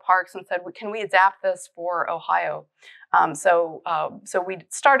folks at the parks and said, can we adapt this for Ohio? So we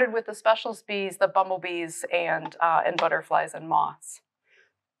started with the specialist bees, the bumblebees, and butterflies and moths.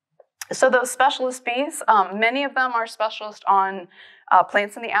 So those specialist bees, many of them are specialists on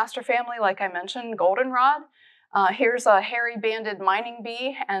Plants in the aster family, like I mentioned, goldenrod. Here's a hairy banded mining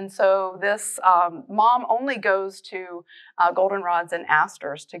bee, and so this mom only goes to goldenrods and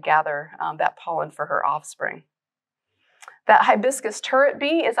asters to gather that pollen for her offspring. That hibiscus turret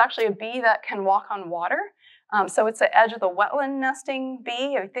bee is actually a bee that can walk on water. So it's the edge of the wetland nesting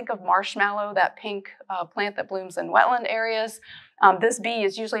bee. If you think of marshmallow, that pink plant that blooms in wetland areas, this bee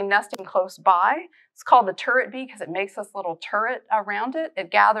is usually nesting close by. It's called the turret bee because it makes this little turret around it.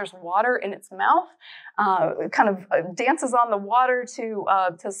 It gathers water in its mouth, it kind of dances on the water to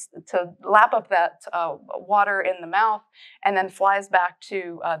lap up that water in the mouth, and then flies back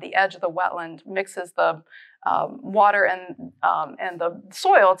to the edge of the wetland, mixes the water and the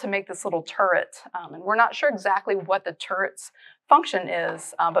soil to make this little turret. And we're not sure exactly what the turret's function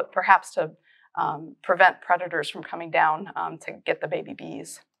is, but perhaps to prevent predators from coming down to get the baby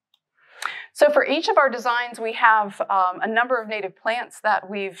bees. So for each of our designs, we have a number of native plants that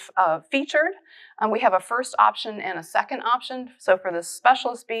we've featured. We have a first option and a second option. So for the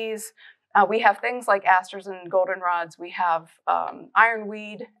specialist bees, we have things like asters and goldenrods. We have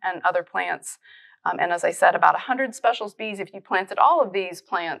ironweed and other plants. And as I said, about 100 specialist bees, if you planted all of these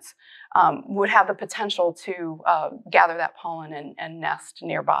plants, would have the potential to gather that pollen and nest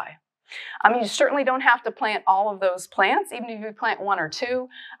nearby. You certainly don't have to plant all of those plants. Even if you plant one or two,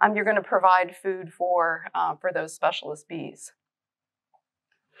 you're going to provide food for those specialist bees.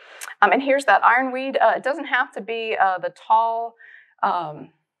 And here's that ironweed. It doesn't have to be the tall,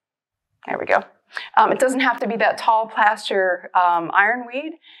 there we go. It doesn't have to be that tall pasture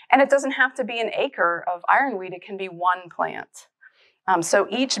ironweed, and it doesn't have to be an acre of ironweed. It can be one plant. So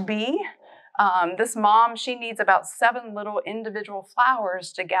each bee, this mom, she needs about 7 little individual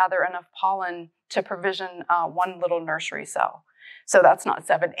flowers to gather enough pollen to provision one little nursery cell. So that's not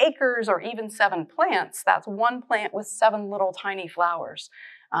 7 acres or even 7 plants. That's one plant with 7 little tiny flowers.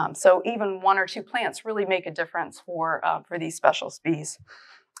 So even 1 or 2 plants really make a difference for these specialist bees.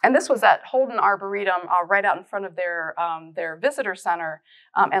 And this was at Holden Arboretum right out in front of their visitor center,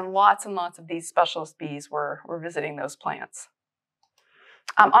 and lots of these specialist bees were visiting those plants.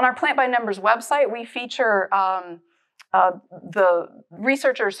 On our Plant by Numbers website, we feature the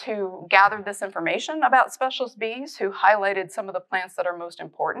researchers who gathered this information about specialist bees, who highlighted some of the plants that are most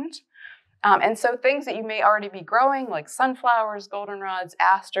important. And so things that you may already be growing, like sunflowers, goldenrods,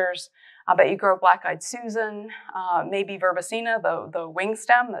 asters. I bet you grow black-eyed Susan, maybe verbicina, the wing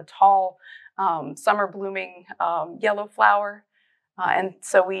stem, the tall summer blooming yellow flower. And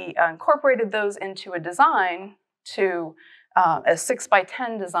so we incorporated those into a design a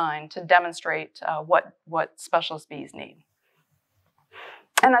 6x10 design to demonstrate what specialist bees need.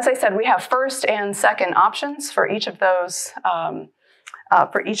 And as I said, we have first and second options for each of those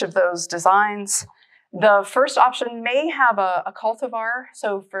designs. The first option may have a cultivar.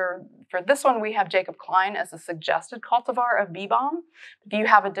 So for this one, we have Jacob Klein as a suggested cultivar of bee balm. If you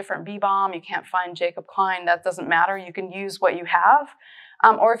have a different bee balm, you can't find Jacob Klein, that doesn't matter. You can use what you have.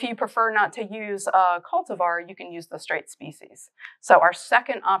 Or if you prefer not to use a cultivar, you can use the straight species. So our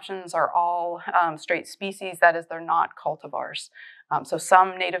second options are all straight species. That is, they're not cultivars. So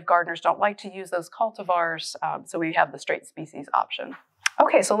some native gardeners don't like to use those cultivars, so we have the straight species option.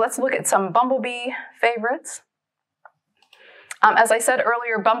 Okay, so let's look at some bumblebee favorites. As I said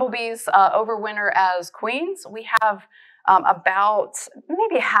earlier, bumblebees overwinter as queens. We have about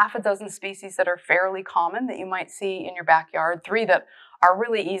maybe half a dozen species that are fairly common that you might see in your backyard. 3 that are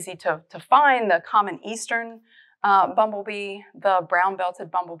really easy to find: the common eastern bumblebee, the brown-belted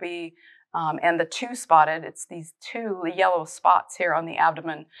bumblebee, and the 2-spotted. It's these 2 yellow spots here on the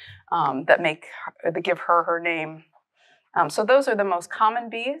abdomen that give her name. So those are the most common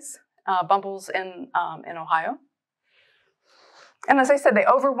bees, bumbles in Ohio. And as I said, they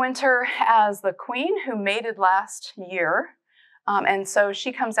overwinter as the queen who mated last year. And so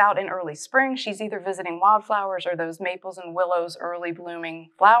she comes out in early spring. She's either visiting wildflowers or those maples and willows early blooming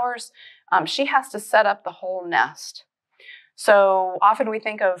flowers. She has to set up the whole nest. So often we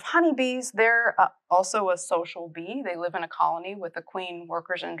think of honeybees. They're also a social bee. They live in a colony with the queen,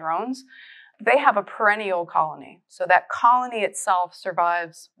 workers, and drones. They have a perennial colony. So that colony itself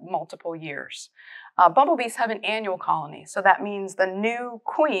survives multiple years. Bumblebees have an annual colony. So that means the new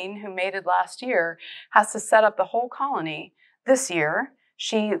queen who mated last year has to set up the whole colony this year.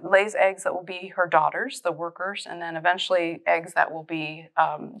 She lays eggs that will be her daughters, the workers, and then eventually eggs that will be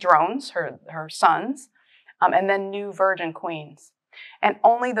drones, her sons, and then new virgin queens. And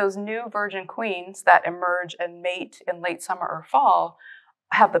only those new virgin queens that emerge and mate in late summer or fall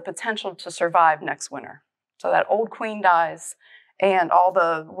have the potential to survive next winter. So that old queen dies and all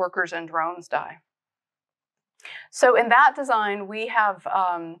the workers and drones die. So in that design, we have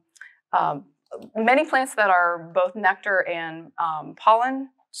many plants that are both nectar and pollen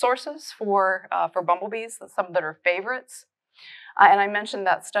sources for bumblebees, some that are favorites. And I mentioned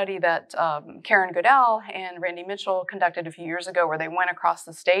that study that Karen Goodell and Randy Mitchell conducted a few years ago where they went across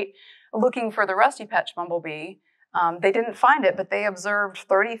the state looking for the rusty patch bumblebee. They didn't find it, but they observed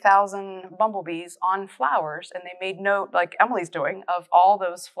 30,000 bumblebees on flowers, and they made note, like Emily's doing, of all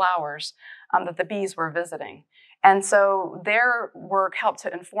those flowers that the bees were visiting. And so their work helped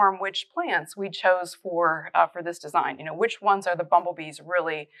to inform which plants we chose for this design. You know, which ones are the bumblebees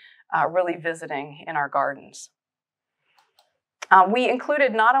really visiting in our gardens. We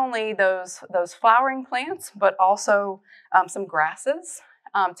included not only those flowering plants, but also some grasses.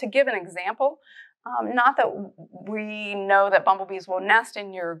 To give an example, not that we know that bumblebees will nest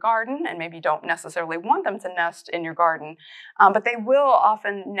in your garden, and maybe you don't necessarily want them to nest in your garden, but they will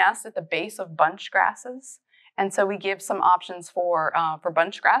often nest at the base of bunch grasses. And so we give some options for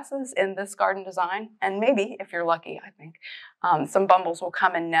bunch grasses in this garden design. And maybe, if you're lucky, I think, some bumbles will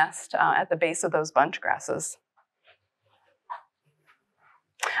come and nest at the base of those bunch grasses.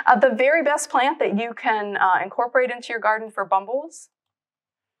 The very best plant that you can incorporate into your garden for bumbles,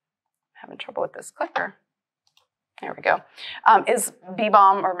 I'm having trouble with this clicker, there we go, is bee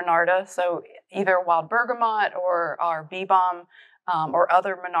balm or monarda. So either wild bergamot or our bee balm or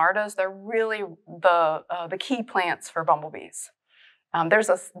other monardas, they're really the key plants for bumblebees. There's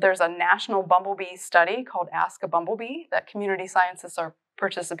a national bumblebee study called Ask a Bumblebee that community scientists are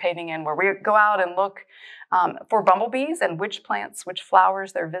participating in, where we go out and look for bumblebees and which plants, which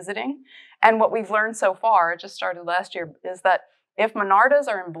flowers they're visiting. And what we've learned so far, it just started last year, is that if monardas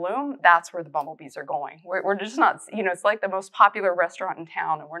are in bloom, that's where the bumblebees are going. We're just not, you know, it's like the most popular restaurant in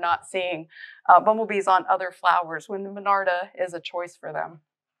town, and we're not seeing bumblebees on other flowers when the monarda is a choice for them.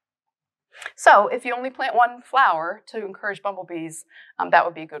 So if you only plant one flower to encourage bumblebees, that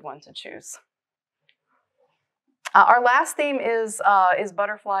would be a good one to choose. Our last theme is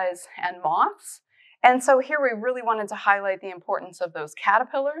butterflies and moths. And so here we really wanted to highlight the importance of those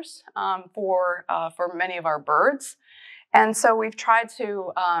caterpillars for many of our birds. And so we've tried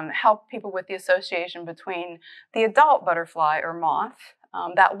to help people with the association between the adult butterfly or moth,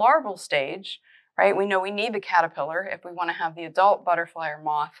 that larval stage, right? We know we need the caterpillar if we want to have the adult butterfly or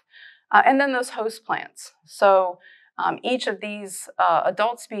moth, and then those host plants. So each of these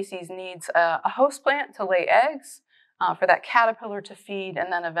adult species needs a host plant to lay eggs, for that caterpillar to feed,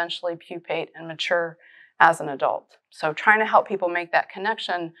 and then eventually pupate and mature as an adult. So trying to help people make that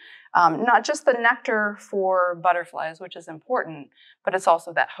connection, not just the nectar for butterflies, which is important, but it's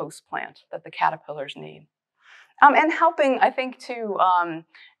also that host plant that the caterpillars need. And helping, I think, to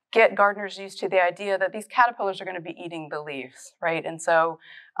get gardeners used to the idea that these caterpillars are going to be eating the leaves, right? And so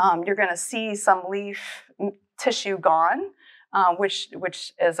you're going to see some leaf tissue gone, which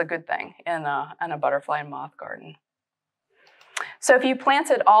is a good thing in a butterfly and moth garden. So if you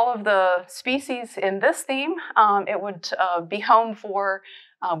planted all of the species in this theme, it would be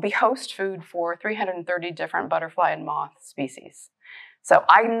host food for 330 different butterfly and moth species. So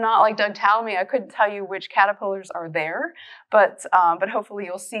I'm not like Doug Talmy. I couldn't tell you which caterpillars are there, but hopefully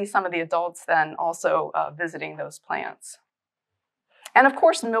you'll see some of the adults then also visiting those plants. And of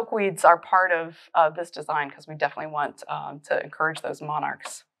course, milkweeds are part of this design because we definitely want to encourage those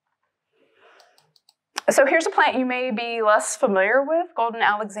monarchs. So here's a plant you may be less familiar with, Golden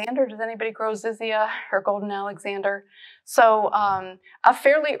Alexander. Does anybody grow Zizia or Golden Alexander? So a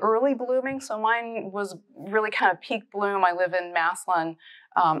fairly early blooming, so mine was really kind of peak bloom. I live in Massillon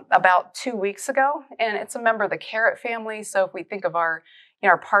about 2 weeks ago, and it's a member of the carrot family. So if we think of our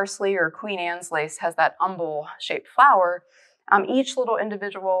parsley or Queen Anne's lace has that umbel-shaped flower, each little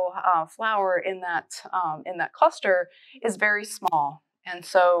individual flower in that cluster is very small. And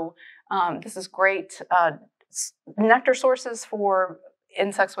so this is great nectar sources for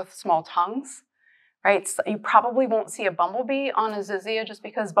insects with small tongues, right? So you probably won't see a bumblebee on a Zizia just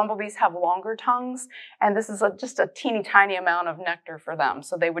because bumblebees have longer tongues, and this is just a teeny tiny amount of nectar for them.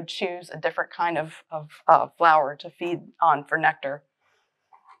 So they would choose a different kind of flower to feed on for nectar.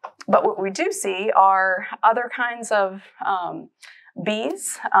 But what we do see are other kinds of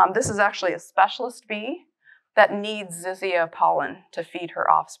bees. This is actually a specialist bee that needs Zizia pollen to feed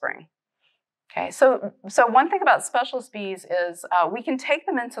her offspring. Okay, so one thing about specialist bees is we can take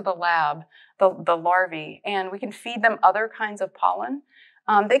them into the lab, the larvae, and we can feed them other kinds of pollen.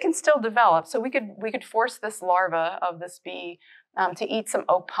 They can still develop, so we could force this larva of this bee to eat some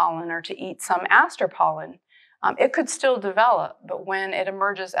oak pollen or to eat some aster pollen. It could still develop, but when it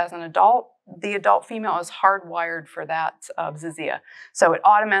emerges as an adult, the adult female is hardwired for that Zizia. So it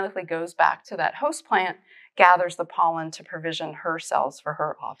automatically goes back to that host plant, gathers the pollen to provision her cells for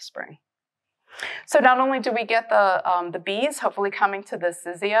her offspring. So not only do we get the bees, hopefully coming to the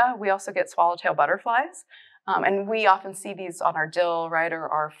syzygia, we also get swallowtail butterflies. And we often see these on our dill, right, or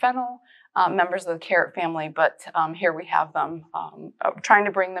our fennel, members of the carrot family, but here we have them trying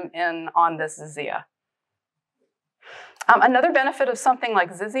to bring them in on this syzygia. Another benefit of something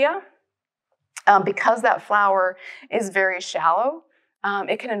like syzygia, because that flower is very shallow,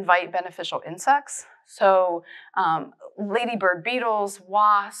 it can invite beneficial insects. So ladybird beetles,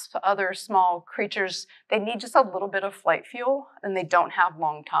 wasps, other small creatures, they need just a little bit of flight fuel and they don't have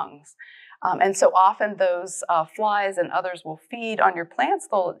long tongues. And so often those flies and others will feed on your plants.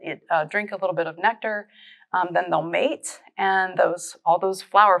 They'll drink a little bit of nectar, then they'll mate. And all those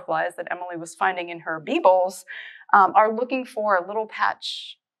flower flies that Emily was finding in her bee bowls are looking for a little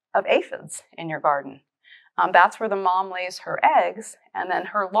patch of aphids in your garden. That's where the mom lays her eggs, and then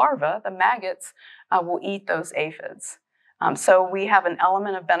her larvae, the maggots, will eat those aphids. So we have an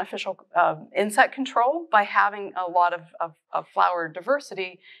element of beneficial insect control by having a lot of flower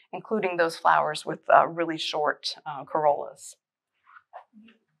diversity, including those flowers with really short corollas.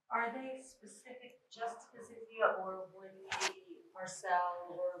 Are they specific just to syzygia, or would maybe parcel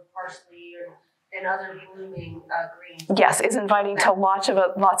or parsley and other blooming greens? Yes, it's inviting to lots of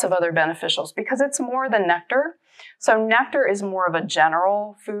other beneficials because it's more than nectar. So nectar is more of a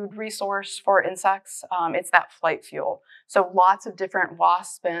general food resource for insects. It's that flight fuel. So lots of different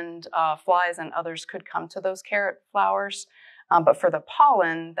wasps and flies and others could come to those carrot flowers. But for the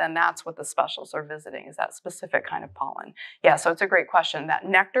pollen, then that's what the specials are visiting, is that specific kind of pollen. Yeah, so it's a great question. That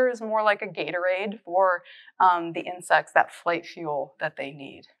nectar is more like a Gatorade for the insects, that flight fuel that they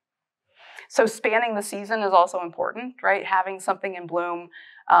need. So spanning the season is also important, right? Having something in bloom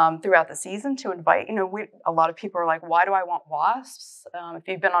throughout the season to invite, a lot of people are like, why do I want wasps? If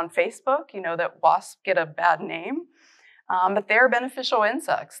you've been on Facebook, you know that wasps get a bad name, but they're beneficial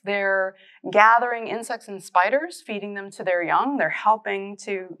insects. They're gathering insects and spiders, feeding them to their young. They're helping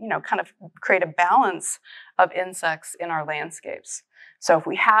to, kind of create a balance of insects in our landscapes. So if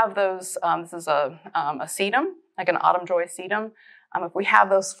we have those, this is a sedum, like an autumn joy sedum. If we have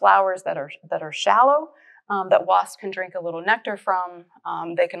those flowers that are shallow, that wasps can drink a little nectar from,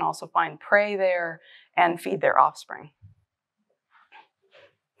 they can also find prey there and feed their offspring.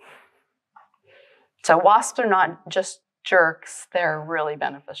 So wasps are not just jerks, they're really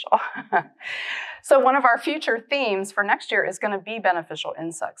beneficial. So one of our future themes for next year is going to be beneficial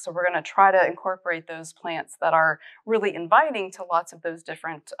insects. So we're going to try to incorporate those plants that are really inviting to lots of those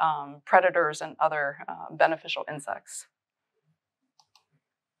different predators and other beneficial insects.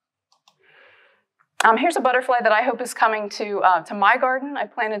 Here's a butterfly that I hope is coming to my garden. I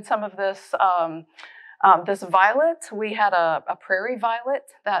planted some of this this violet. We had a prairie violet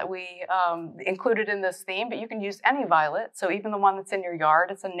that we included in this theme, but you can use any violet. So even the one that's in your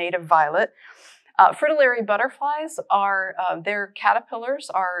yard, it's a native violet. Fritillary butterflies are their caterpillars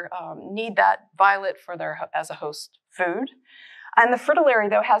need that violet for as a host food. And the fritillary,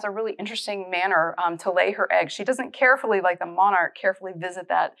 though, has a really interesting manner to lay her egg. She doesn't carefully, like the monarch, carefully visit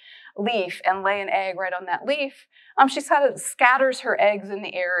that leaf and lay an egg right on that leaf. She kind of scatters her eggs in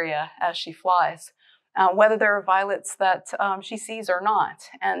the area as she flies, whether there are violets that she sees or not.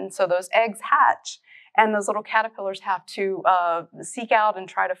 And so those eggs hatch, and those little caterpillars have to seek out and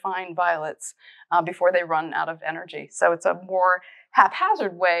try to find violets before they run out of energy. So it's a more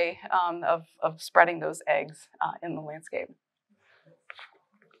haphazard way of spreading those eggs in the landscape.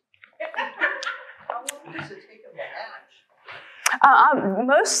 How long does it take them to hatch?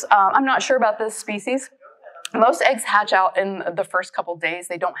 I'm not sure about this species. Most eggs hatch out in the first couple days.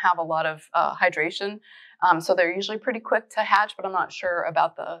 They don't have a lot of hydration, so they're usually pretty quick to hatch, but I'm not sure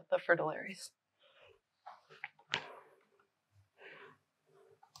about the fritillaries.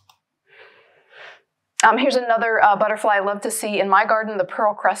 Here's another butterfly I love to see in my garden, the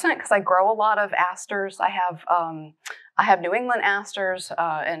pearl crescent, because I grow a lot of asters. I have New England asters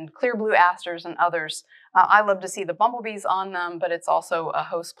and clear blue asters and others. I love to see the bumblebees on them, but it's also a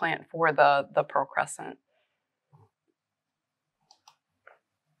host plant for the pearl crescent.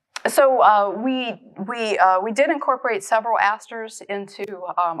 So we did incorporate several asters into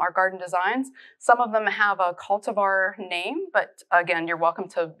our garden designs. Some of them have a cultivar name, but again, you're welcome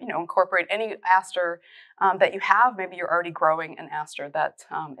to incorporate any aster that you have. Maybe you're already growing an aster that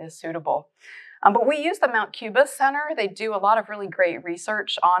is suitable. But we use the Mount Cubis Center. They do a lot of really great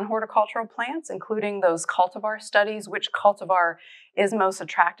research on horticultural plants, including those cultivar studies, which cultivar is most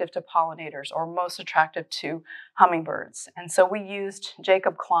attractive to pollinators or most attractive to hummingbirds. And so we used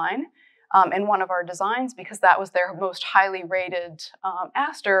Jacob Klein in one of our designs because that was their most highly rated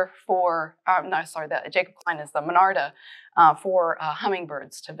aster for, the Jacob Klein is the Monarda for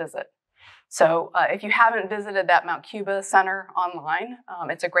hummingbirds to visit. So if you haven't visited that Mount Cuba Center online,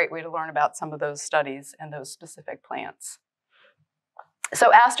 it's a great way to learn about some of those studies and those specific plants.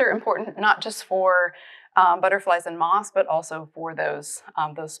 So aster important not just for butterflies and moths, but also for those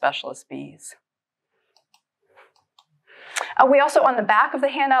specialist bees. We also, on the back of the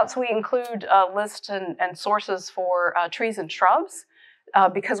handouts, we include lists and sources for trees and shrubs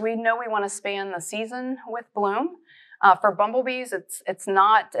because we know we want to span the season with bloom. For bumblebees, it's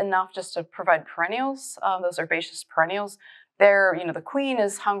not enough just to provide perennials, those herbaceous perennials. The queen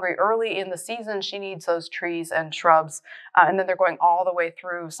is hungry early in the season. She needs those trees and shrubs. And then they're going all the way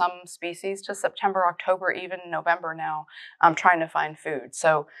through some species to September, October, even November now, trying to find food.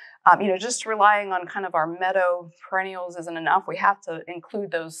 So, just relying on kind of our meadow perennials isn't enough. We have to include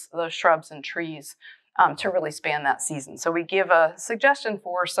those shrubs and trees to really span that season. So we give a suggestion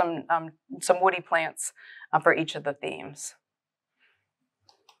for some woody plants for each of the themes.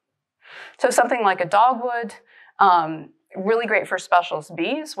 So something like a dogwood, really great for specialist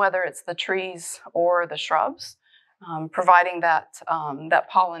bees, whether it's the trees or the shrubs, providing that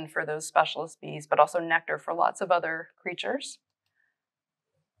pollen for those specialist bees, but also nectar for lots of other creatures.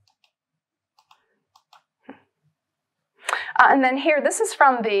 And then here, this is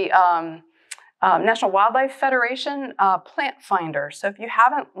from the National Wildlife Federation Plant Finder. So if you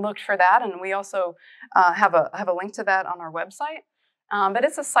haven't looked for that, and we also have a link to that on our website, but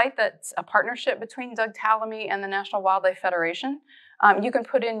it's a site that's a partnership between Doug Tallamy and the National Wildlife Federation. You can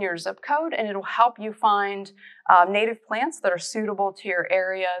put in your zip code and it'll help you find native plants that are suitable to your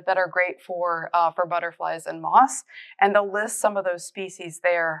area that are great for butterflies and moths. And they'll list some of those species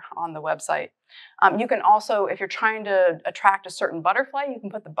there on the website. You can also, if you're trying to attract a certain butterfly, you can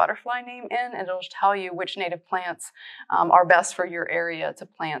put the butterfly name in and it'll tell you which native plants are best for your area to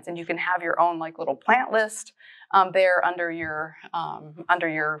plant. And you can have your own little plant list there under your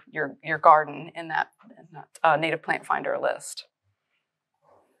garden in that native plant finder list.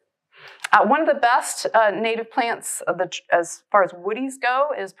 One of the best native plants as far as woodies go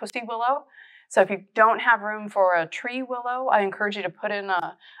is pussy willow. So if you don't have room for a tree willow, I encourage you to put in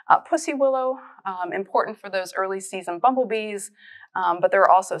a pussy willow, important for those early season bumblebees. But there are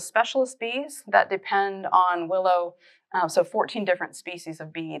also specialist bees that depend on willow. So 14 different species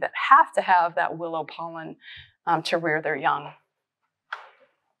of bee that have to have that willow pollen to rear their young.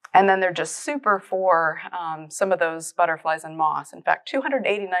 And then they're just super for some of those butterflies and moths. In fact,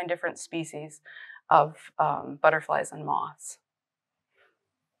 289 different species of butterflies and moths.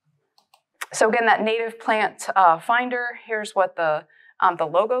 So again, that native plant finder, here's what the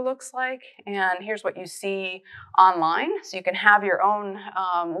logo looks like, and here's what you see online. So you can have your own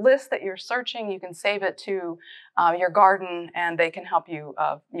list that you're searching. You can save it to your garden, and they can help you,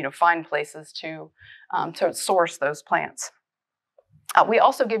 find places to source those plants. We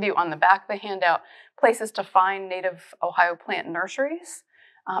also give you on the back of the handout places to find native Ohio plant nurseries.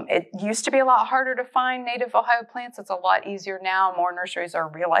 It used to be a lot harder to find native Ohio plants. It's a lot easier now. More nurseries are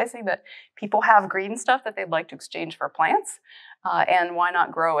realizing that people have green stuff that they'd like to exchange for plants, and why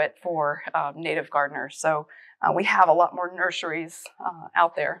not grow it for native gardeners? So we have a lot more nurseries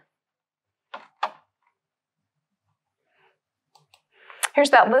out there.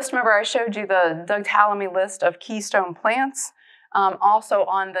 Here's that list. Remember I showed you the Doug Tallamy list of keystone plants. Also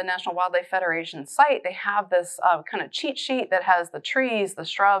on the National Wildlife Federation site, they have this kind of cheat sheet that has the trees, the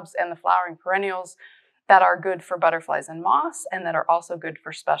shrubs, and the flowering perennials that are good for butterflies and moths and that are also good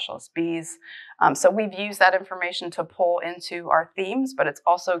for specialist bees. So we've used that information to pull into our themes, but it's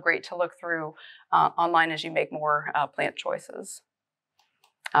also great to look through online as you make more plant choices.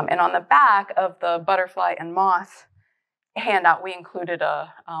 And on the back of the butterfly and moth handout, we included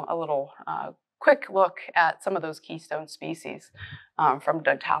a little quick look at some of those keystone species from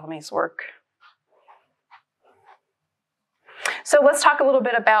Doug Tallamy's work. So let's talk a little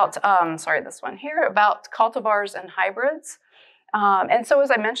bit about, this one here, about cultivars and hybrids. And so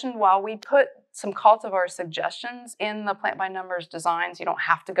as I mentioned, while we put some cultivar suggestions in the Plant by Numbers designs, you don't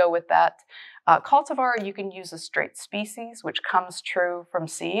have to go with that cultivar. You can use a straight species, which comes true from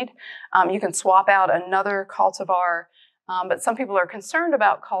seed. You can swap out another cultivar. But some people are concerned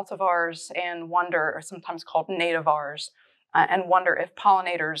about cultivars and wonder, or sometimes called nativars, and wonder if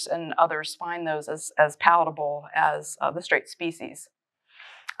pollinators and others find those as palatable as the straight species.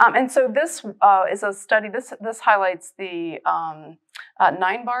 And so this is a study, this highlights the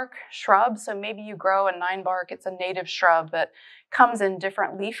 9-bark shrub. So maybe you grow a 9-bark, it's a native shrub that comes in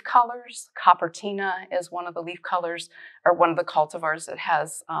different leaf colors. Coppertina is one of the leaf colors, or one of the cultivars that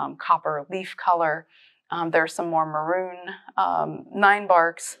has copper leaf color. There's some more maroon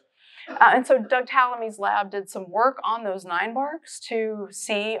 9-barks. And so Doug Tallamy's lab did some work on those 9-barks to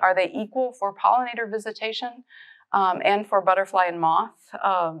see, are they equal for pollinator visitation and for butterfly and moth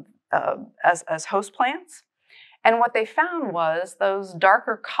as host plants. And what they found was those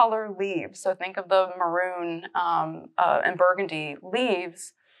darker color leaves, so think of the maroon and burgundy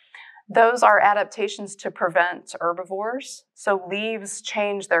leaves, those are adaptations to prevent herbivores. So leaves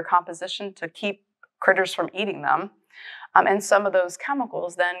change their composition to keep critters from eating them. And some of those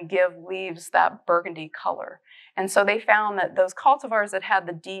chemicals then give leaves that burgundy color. And so they found that those cultivars that had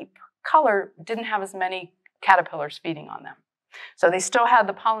the deep color didn't have as many caterpillars feeding on them. So they still had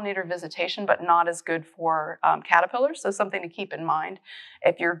the pollinator visitation, but not as good for caterpillars. So something to keep in mind.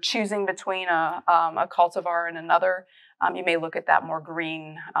 If you're choosing between a cultivar and another, you may look at that more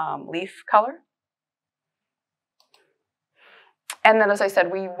green leaf color. And then, as I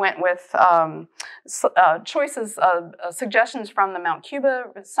said, we went with choices, suggestions from the Mount Cuba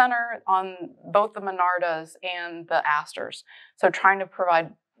Center on both the Monardas and the asters. So trying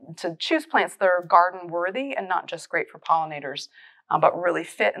to choose plants that are garden worthy and not just great for pollinators, but really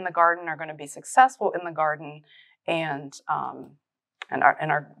fit in the garden, are going to be successful in the garden, and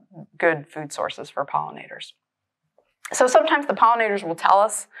are good food sources for pollinators. So sometimes the pollinators will tell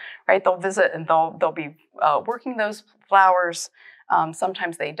us, right? They'll visit and they'll be working those flowers.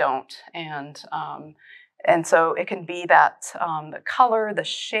 Sometimes they don't, and so it can be that the color, the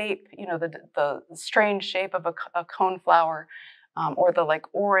shape, the strange shape of a coneflower, or the like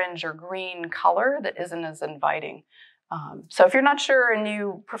orange or green color that isn't as inviting. So if you're not sure and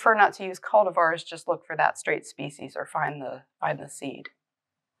you prefer not to use cultivars, just look for that straight species or find the seed.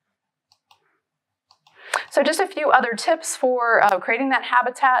 So just a few other tips for creating that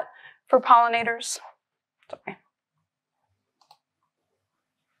habitat for pollinators. Sorry.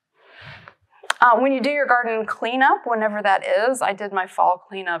 When you do your garden cleanup, whenever that is, I did my fall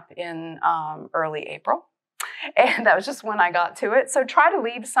cleanup in early April. And that was just when I got to it. So try to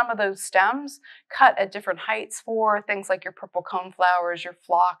leave some of those stems cut at different heights for things like your purple coneflowers, your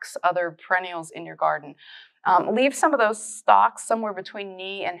phlox, other perennials in your garden. Leave some of those stalks somewhere between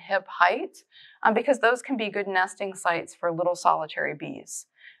knee and hip height, because those can be good nesting sites for little solitary bees.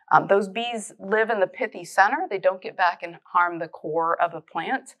 Those bees live in the pithy center. They don't get back and harm the core of a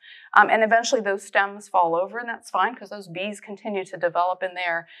plant. And eventually those stems fall over, and that's fine because those bees continue to develop in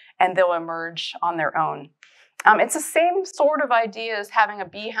there and they'll emerge on their own. It's the same sort of idea as having a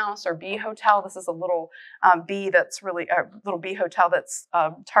bee house or bee hotel. This is a little little bee hotel that's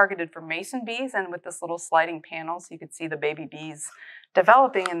targeted for mason bees, and with this little sliding panel, so you can see the baby bees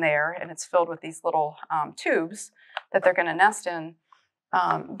developing in there, and it's filled with these little tubes that they're going to nest in.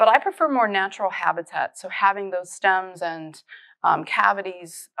 But I prefer more natural habitat, so having those stems and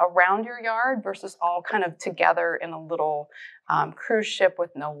cavities around your yard versus all kind of together in a little cruise ship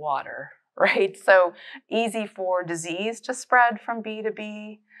with no water. Right, so easy for disease to spread from bee to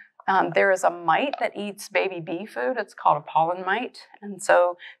bee. There is a mite that eats baby bee food. It's called a pollen mite, and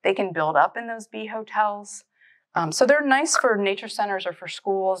so they can build up in those bee hotels. So they're nice for nature centers or for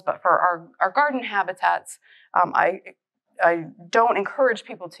schools, but for our garden habitats, I don't encourage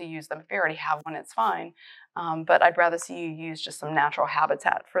people to use them. If you already have one, it's fine. But I'd rather see you use just some natural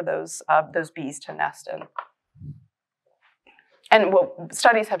habitat for those bees to nest in. And what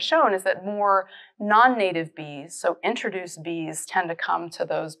studies have shown is that more non-native bees, so introduced bees, tend to come to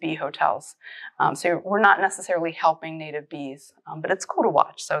those bee hotels. So we're not necessarily helping native bees, but it's cool to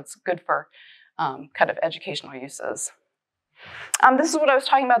watch. So it's good for kind of educational uses. This is what I was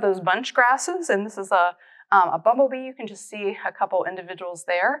talking about, those bunch grasses. And this is a bumblebee. You can just see a couple individuals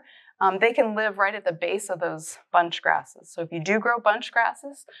there. They can live right at the base of those bunch grasses. So if you do grow bunch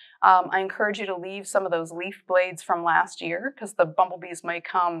grasses, I encourage you to leave some of those leaf blades from last year, because the bumblebees might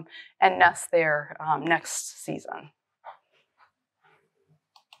come and nest there next season.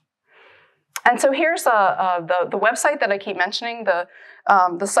 And so here's the website that I keep mentioning,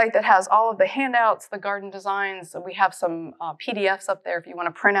 the site that has all of the handouts, the garden designs. We have some PDFs up there if you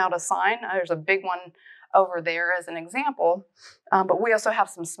want to print out a sign. There's a big one over there as an example, but we also have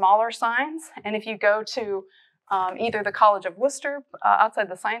some smaller signs. And if you go to either the College of Worcester, outside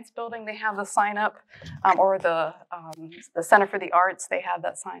the science building, they have the sign up, or the Center for the Arts, they have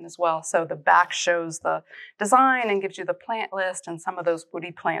that sign as well. So the back shows the design and gives you the plant list and some of those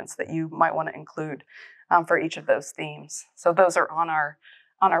woody plants that you might want to include for each of those themes. So those are on our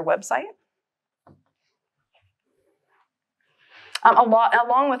on our website.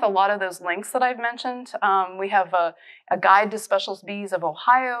 Along with a lot of those links that I've mentioned, we have a guide to specialist bees of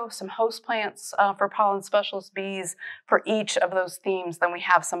Ohio, some host plants for pollen specialist bees for each of those themes. Then we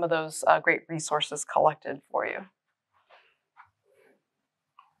have some of those great resources collected for you.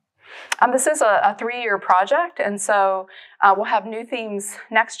 This is a 3-year project, and so we'll have new themes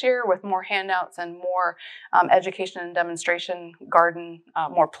next year with more handouts and more education and demonstration garden,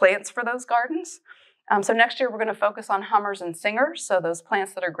 more plants for those gardens. So next year we're going to focus on hummers and singers, so those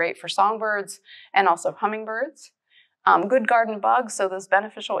plants that are great for songbirds and also hummingbirds. Good garden bugs, so those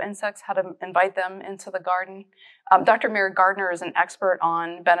beneficial insects, how to invite them into the garden. Dr. Mary Gardner is an expert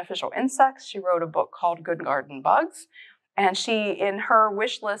on beneficial insects. She wrote a book called Good Garden Bugs. And she, in her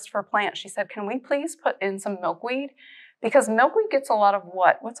wish list for plants, she said, can we please put in some milkweed? Because milkweed gets a lot of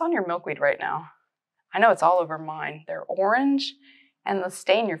what? What's on your milkweed right now? I know it's all over mine. They're orange and they'll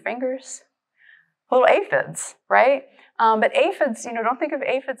stain your fingers. Little aphids, right? But aphids, don't think of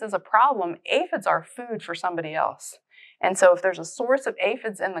aphids as a problem. Aphids are food for somebody else. And so if there's a source of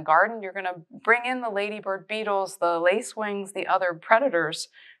aphids in the garden, you're going to bring in the ladybird beetles, the lacewings, the other predators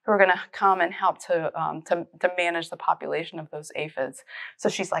who are going to come and help to manage the population of those aphids. So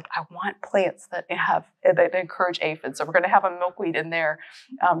she's like, I want plants that encourage aphids. So we're going to have a milkweed in there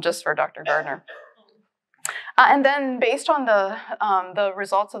just for Dr. Gardner. And then based on the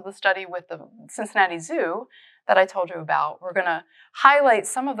results of the study with the Cincinnati Zoo that I told you about, we're going to highlight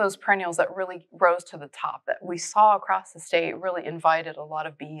some of those perennials that really rose to the top, that we saw across the state really invited a lot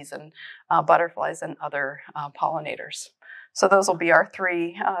of bees and butterflies and other pollinators. So those will be our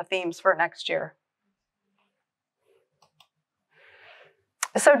 3 themes for next year.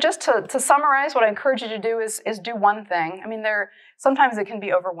 So just to summarize, what I encourage you to do is do one thing. I mean, sometimes it can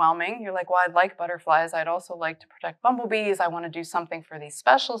be overwhelming. You're like, well, I'd like butterflies. I'd also like to protect bumblebees. I want to do something for these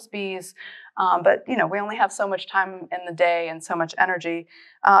specialist bees. But, we only have so much time in the day and so much energy.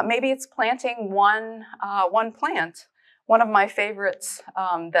 Maybe it's planting one plant. One of my favorites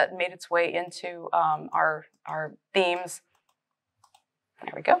that made its way into our themes,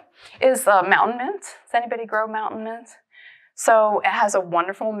 there we go, is mountain mint. Does anybody grow mountain mint? So it has a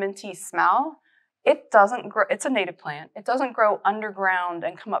wonderful minty smell. It doesn't grow, it's a native plant. It doesn't grow underground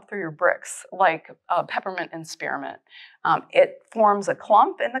and come up through your bricks like peppermint and spearmint. It forms a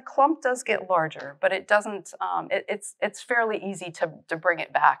clump, and the clump does get larger, but it doesn't, it's fairly easy to bring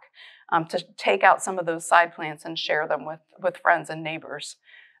it back, to take out some of those side plants and share them with friends and neighbors.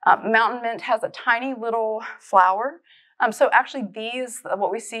 Mountain mint has a tiny little flower. So actually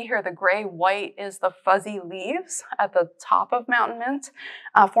what we see here, the gray-white is the fuzzy leaves at the top of mountain mint,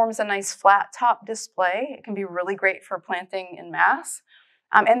 forms a nice flat top display. It can be really great for planting in mass.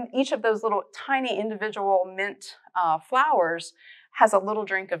 And each of those little tiny individual mint flowers has a little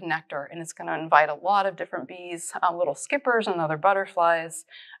drink of nectar, and it's going to invite a lot of different bees, little skippers and other butterflies,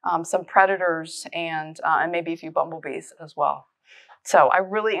 some predators, and maybe a few bumblebees as well. So I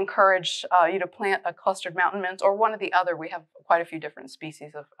really encourage you to plant a clustered mountain mint or one or the other. We have quite a few different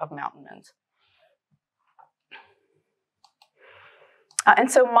species of mountain mint.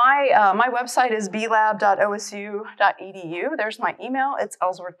 And so my website is blab.osu.edu. There's my email. It's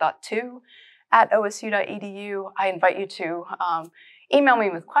ellsworth.2@osu.edu. I invite you to email me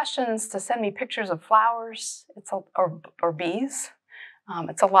with questions, to send me pictures of flowers or bees.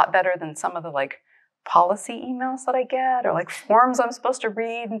 It's a lot better than some of the policy emails that I get, or forms I'm supposed to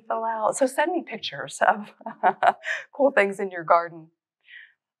read and fill out. So send me pictures of cool things in your garden.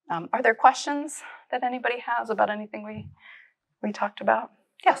 Are there questions that anybody has about anything we talked about?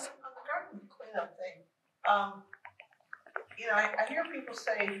 Yes. On the garden cleanup thing, I hear people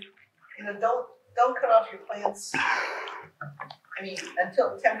say, don't cut off your plants.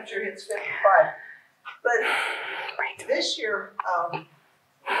 Until the temperature hits 55. But this year,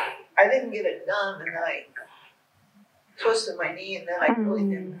 I didn't get it done, and I twisted my knee, and then I really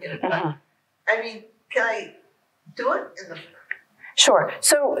didn't get it done. Can I do it in the... Sure.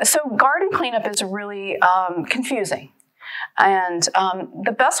 So garden cleanup is really confusing. And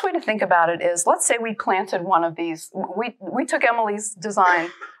the best way to think about it is, let's say we planted one of these. We took Emily's design,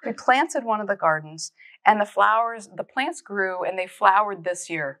 we planted one of the gardens, and the plants grew and they flowered this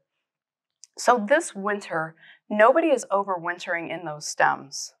year. So this winter, nobody is overwintering in those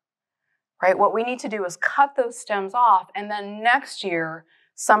stems. Right? What we need to do is cut those stems off, and then next year,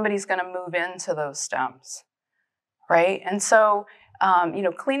 somebody's going to move into those stems, right? And so,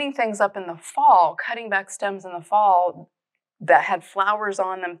 cleaning things up in the fall, cutting back stems in the fall that had flowers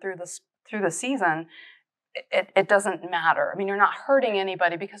on them through the season, it doesn't matter. I mean, you're not hurting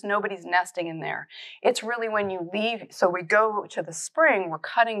anybody because nobody's nesting in there. It's really when you leave, so we go to the spring, we're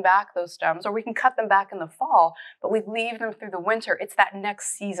cutting back those stems, or we can cut them back in the fall, but we leave them through the winter. It's that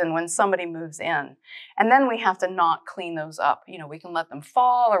next season when somebody moves in. And then we have to not clean those up. We can let them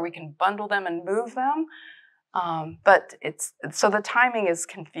fall, or we can bundle them and move them. But so the timing is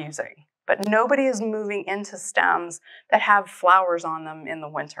confusing. But nobody is moving into stems that have flowers on them in the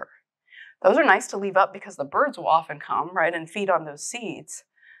winter. Those are nice to leave up because the birds will often come, right, and feed on those seeds.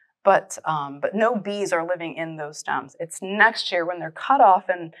 But no bees are living in those stems. It's next year when they're cut off,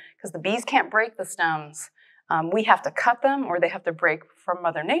 and because the bees can't break the stems, we have to cut them, or they have to break from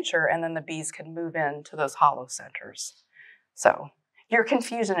Mother Nature, and then the bees can move into those hollow centers. So your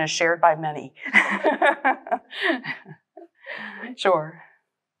confusion is shared by many. Sure.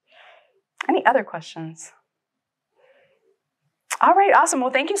 Any other questions? All right, awesome.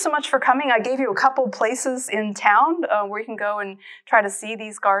 Well, thank you so much for coming. I gave you a couple places in town where you can go and try to see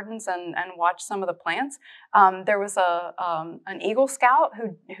these gardens and watch some of the plants. There was an Eagle Scout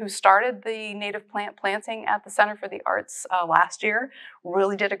who started the native plant planting at the Center for the Arts last year.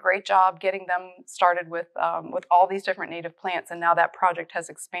 Really did a great job getting them started with all these different native plants, and now that project has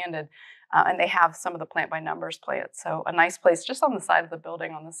expanded. And they have some of the plant by numbers plants. So a nice place just on the side of the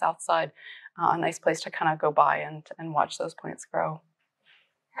building on the south side, a nice place to kind of go by and watch those plants grow.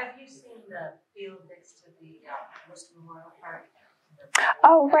 Have you seen the field next to the Worcester Memorial Park?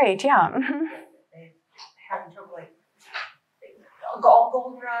 Oh, right, yeah. Mm-hmm. They're having trouble, all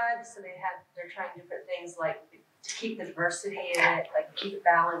goldenrod, so they're trying different things like to keep the diversity in it, like keep it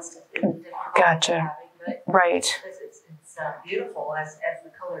balanced in the different Gotcha. But right. It's beautiful as the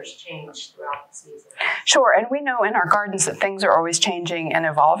colors change throughout the season. Sure, and we know in our gardens that things are always changing and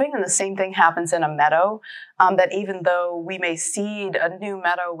evolving, and the same thing happens in a meadow, that even though we may seed a new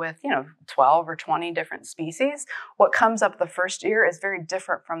meadow with 12 or 20 different species, what comes up the first year is very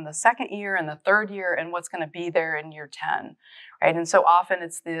different from the second year and the third year and what's going to be there in year 10. Right? And so often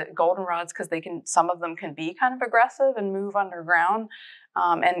it's the goldenrods because some of them can be kind of aggressive and move underground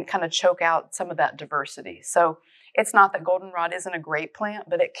and kind of choke out some of that diversity. So it's not that goldenrod isn't a great plant,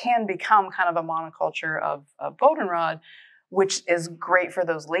 but it can become kind of a monoculture of goldenrod, which is great for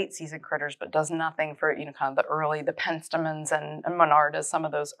those late season critters, but does nothing for kind of the penstemons and monardas, some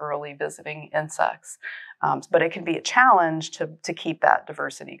of those early visiting insects. But it can be a challenge to keep that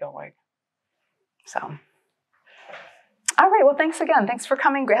diversity going. So. All right, well, thanks again. Thanks for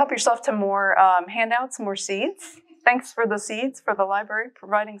coming. Help yourself to more handouts, more seeds. Thanks for the seeds, for the library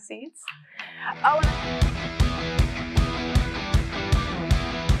providing seeds. Oh,